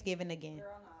dinner. Thanksgiving again.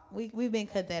 We've been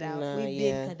cut that out. Nah, We've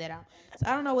yeah. been cut that out. So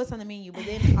I don't know what's on the menu, but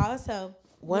then also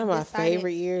One of we my decided-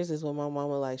 favorite years is when my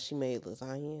mama she made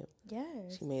lasagna.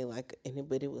 Yes. She made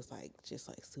but it was just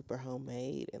super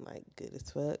homemade and good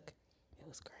as fuck. It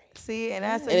was great. See, and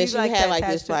that's And then she had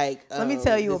this Let me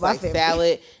tell you this, about family.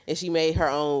 salad, and she made her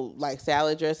own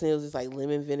salad dressing. It was just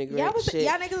lemon vinaigrette Y'all was- shit.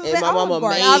 y'all niggas was and like, my "Oh, mama I'm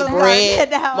going made out of the bread. house." At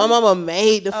the My mama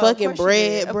made the Oh, of fucking course she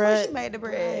bread, did. Of course bruh. she made the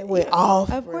bread. It went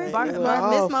off. Of course bruh. it It went went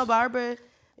Miss off. Mo Barbara. It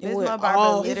Miss Mo went Barbara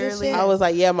off. literally. I was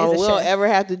like, yeah, mama, is a we don't chef. ever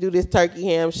have to do this turkey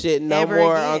ham shit no Ever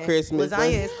more again. on Christmas. Lasagna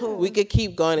Let's- is cool. We could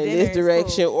keep going in Dinner this is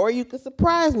direction, cool. or you could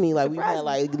surprise me. We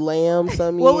had lamb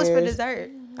some What years. was for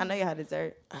dessert? I know you had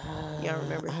dessert. You don't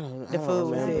remember? I don't. The I don't food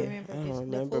was remember. it. remember. I The don't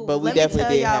remember. food. But we Let me definitely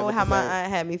tell did y'all have how my dessert. aunt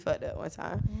had me fucked up one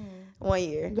time. 1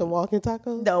 year. The walking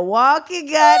tacos. The walking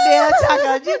goddamn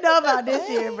tacos. You know about this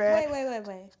year, bro.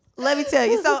 Wait. Let me tell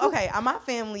you. So, okay, my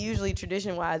family usually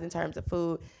tradition-wise in terms of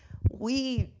food,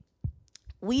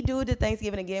 we do the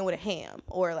Thanksgiving again with a ham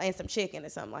and some chicken or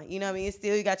something you know what I mean? It's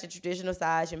still you got your traditional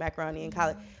sides, your macaroni and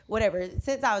collard, whatever.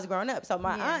 Since I was growing up, so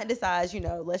my aunt decides,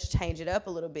 let's change it up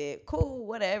a little bit. Cool,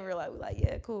 whatever.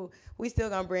 Yeah, cool. We still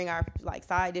gonna bring our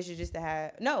side dishes just to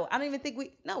have. No, I don't even think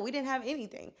we didn't have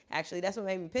anything. Actually, that's what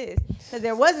made me pissed because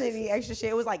there wasn't any extra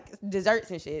shit. It was desserts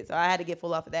and shit, so I had to get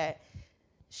full off of that.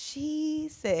 She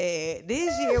said,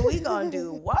 this year we gonna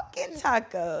do walking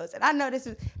tacos. And I know this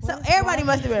was, so everybody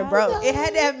must have been broke. It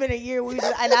had to have been a year and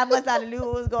I must not have knew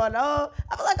what was going on.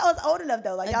 I feel like I was old enough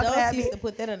though. Y'all could Adults have me used to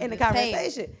put that under in the the table.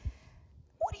 conversation.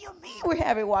 What do you mean we're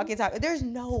having walking tacos? There's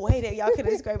no way that y'all could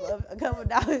have scraped a couple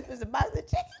dollars for some box of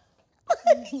chicken.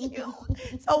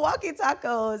 So walking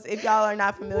tacos, if y'all are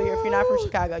not familiar, if you're not from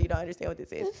Chicago, you don't understand what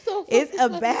this is. It's a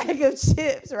bag of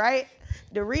chips, right?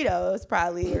 Doritos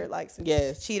probably, or some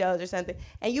Yes. Cheetos or something.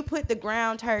 And you put the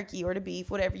ground turkey or the beef,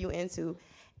 whatever you into,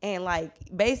 and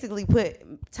basically put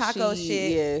taco Cheese,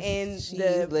 shit yes. in Cheese,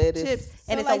 the lettuce. chips.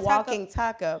 And So it's a taco- walking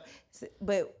taco.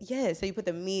 But yeah, so you put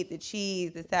the meat, the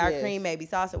cheese, the sour Yes. cream, maybe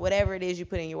salsa, whatever it is you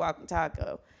put in your walking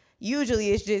taco.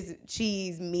 Usually it's just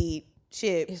cheese, meat,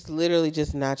 chips, It's literally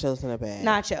just nachos in a bag.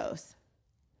 nachos.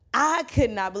 I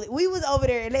could not believe we was over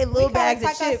there and they little bags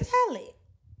of chips. salad.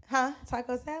 Huh?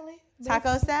 Taco salad.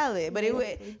 Taco salad, but it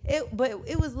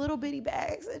was little bitty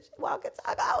bags of walking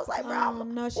taco. I was like, bro,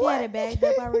 No, she what? had it bagged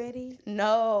up already.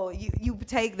 No, you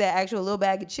take the actual little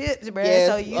bag of chips, bro. Yes,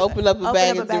 so you open up a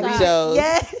bag of Doritos.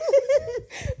 Yes.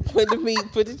 Put the meat,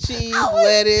 put the cheese,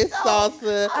 lettuce,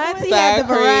 salsa, Auntie sour had the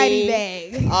variety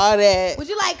cream, bag. all that. Would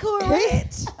you like Cool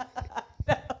Ranch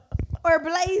or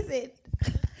Blazing?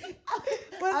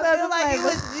 I feel like it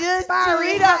was just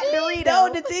Doritos. No,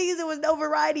 the thing is, it was no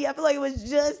variety. I feel like it was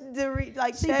just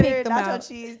She cheddar, picked them nacho out.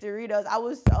 cheese, Doritos. I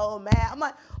was so mad. I'm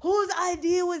like, whose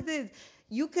idea was this?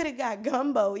 You could have got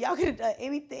gumbo. Y'all could have done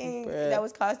anything Bruh. that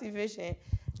was cost efficient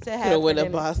to have. Could have went for to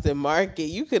dinner. Boston Market.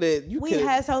 You could have. We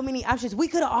had so many options. We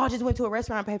could have all just went to a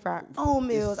restaurant and paid for our own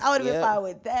meals. I would have been Yep. fine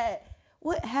with that.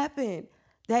 What happened?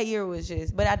 That year was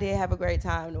but I did have a great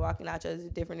time. The walking nachos is a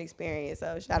different experience.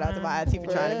 So shout out to my auntie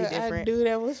for trying to be I different. knew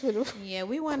that was for the. Yeah,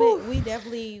 we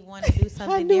definitely want to do something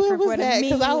I knew it different was for the that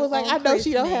because I menu was like, on I know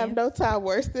she don't Christmas. have no time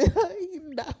worse than you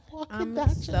not walking I'm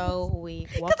nachos. so weak.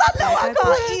 Cause I know I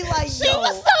can't eat like She yo.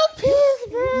 was so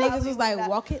pissed, bro. Niggas was like,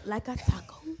 walk it like a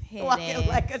taco. Walking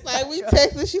like a Like we taco.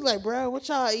 texted, she like, bro, what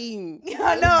y'all eating?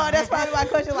 I know, that's probably my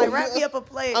question. Like, wrap me up a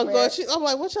plate. I'm bruh. going. I'm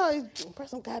like, what y'all eating? Bro,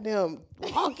 some goddamn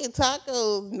walking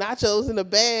tacos, nachos in the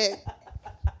bag.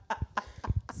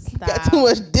 Got too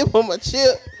much dip on my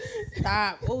chip.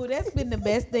 Stop. Oh, that's been the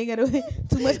best thing of the week.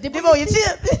 Too much dip Dip on your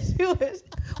chip.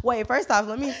 Wait, first off,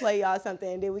 let me play y'all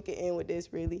something, and then we can end with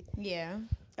this. Really. Yeah.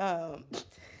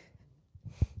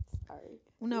 Sorry.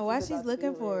 No, This while is she's about to be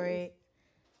looking for hilarious. it.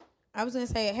 I was gonna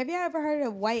say, have you ever heard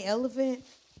of white elephant?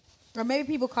 Or maybe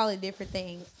people call it different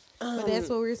things. But that's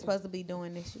what we're supposed to be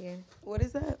doing this year. What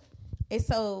is that? It's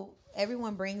so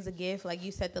everyone brings a gift. Like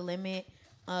you set the limit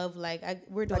of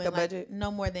we're doing Like a budget?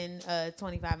 no more than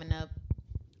 25 and up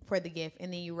for the gift,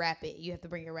 and then you wrap it. You have to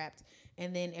bring it wrapped,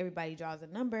 and then everybody draws a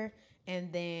number,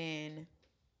 and then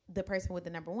the person with the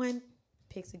number 1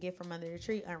 picks a gift from under the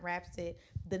tree, unwraps it.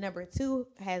 The number 2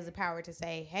 has the power to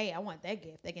say, hey, I want that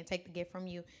gift. They can take the gift from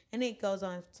you. And it goes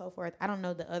on and so forth. I don't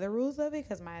know the other rules of it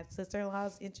because my sister-in-law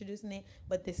is introducing it,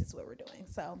 but this is what we're doing.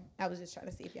 So I was just trying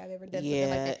to see if y'all ever done something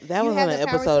like that. That You was have on an the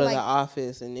power episode to, of The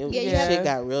Office, and shit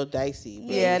got real dicey.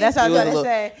 Yeah, that's what I was going to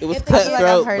say. It was If the gift-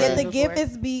 cutthroat, I've heard If it the bro.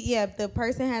 gift before. if the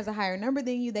person has a higher number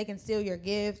than you, they can steal your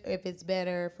gift if it's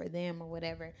better for them or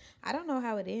whatever. I don't know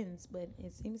how it ends, but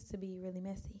it seems to be really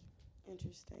messy.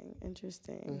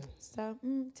 Interesting. So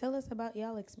tell us about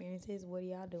y'all experiences. What are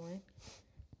y'all doing?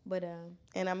 But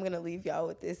And I'm gonna leave y'all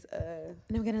with this. and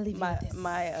I'm gonna leave My you with this.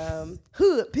 my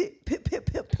hood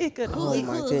pick of the Oh week.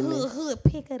 my goodness. Hood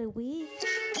pick of the week.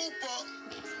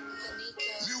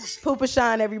 Poopa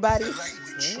Shine, everybody. Oh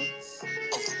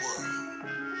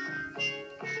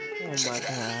my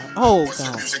god. Oh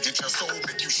god.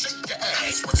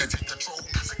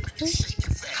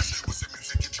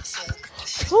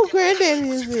 Who granddaddy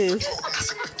is this?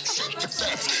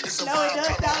 No, it does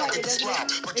sound like it, doesn't it?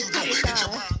 It's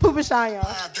Poopa Shine,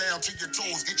 y'all.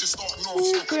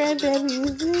 Who granddaddy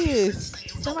is this?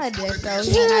 Somebody just showed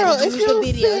me Girl, how to if use you the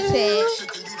video say-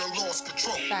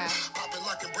 chat.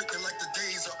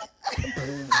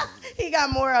 He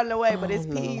got more on the way, but it's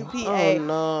PUPASEAN.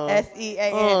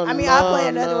 Oh, I mean, no, I'll play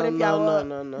another one if y'all want.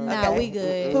 No. Nah, Okay. we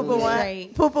good. Poopa one,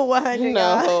 Straight. Poopa 100. No,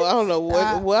 y'all. I don't know what.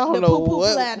 Stop. Well, I don't The know poo-poo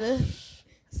what. platter.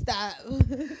 Stop. Yo,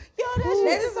 that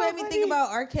That just made me think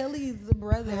about R. Kelly's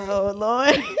brother. Oh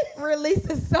Lord. Released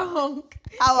a song.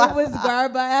 Oh, It was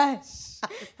garbage.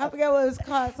 I forgot what it was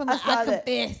called. Something I saw I that.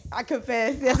 confess. I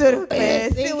confess. That's what it was.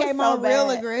 It It was came so out real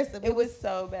bad. aggressive. It was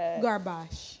so bad.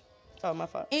 garbage. Oh, my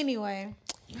fault. Anyway,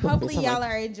 hopefully Something y'all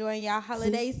like- are enjoying y'all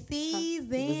holiday It was you.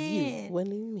 season.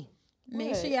 Wasn't even me.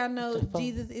 Make sure y'all know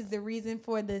Jesus is the reason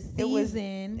for the It was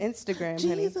season. Instagram,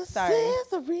 honey. Jesus Sorry. is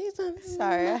the reason.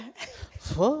 Sorry.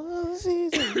 For the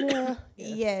season. Yeah.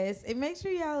 Yes, and make sure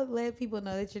y'all let people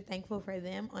know that you're thankful for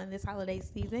them on this holiday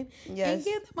season. Yes. And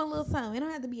give them a little something. It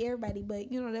don't have to be everybody, but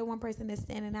you know that one person that's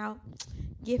standing out.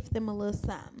 Gift them a little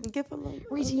something. Give a little.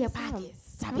 Reach in your something.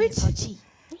 pockets. Stop being so cheap.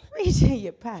 Reach in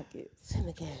your pockets. Send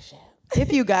the cash out.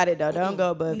 If you got it though, don't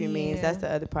go above your means. Yeah. That's the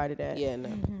other part of that. Yeah, no.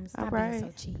 Stop All being so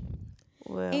right. cheap.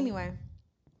 Well, Anyway.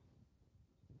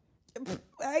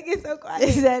 I get so quiet.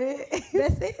 is that it?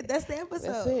 That's it. That's the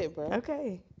episode. That's it, bro.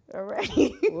 Okay. All right.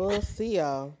 We'll see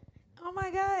y'all Oh my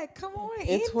God. Come on. in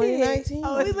end it. 2019.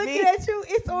 Oh, We it's looking me. at you.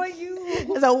 It's on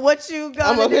you. So what you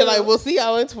gonna I'm up here do? like, we'll see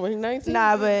y'all in 2019.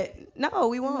 Nah, but no,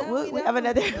 we won't. No, we'll, we we have don't.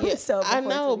 another Yeah, episode. I before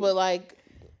know, 20. but like,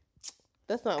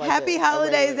 that's not like Happy a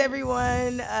holidays, regular-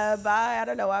 everyone. Bye. I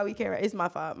don't know why we can't. It's my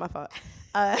fault. My fault.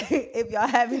 If y'all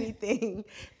have anything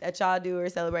that y'all do or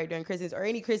celebrate during Christmas or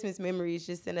any Christmas memories,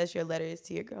 just send us your letters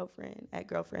to your girlfriend at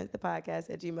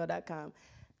girlfriendsthepodcast@gmail.com.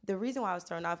 The reason why I was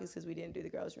thrown off is because we didn't do the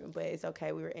girls' room, but it's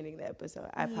okay. We were ending the episode.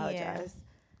 I apologize.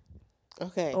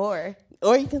 Okay. Or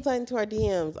Or you can sign into our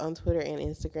DMs on Twitter and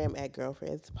Instagram at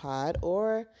Girlfriends Pod,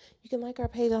 or you can like our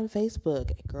page on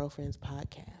Facebook at Girlfriends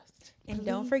Podcast. And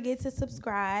don't forget to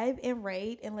subscribe and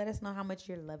rate and let us know how much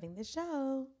you're loving the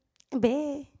show.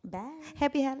 bye. Bye.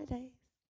 Happy holidays.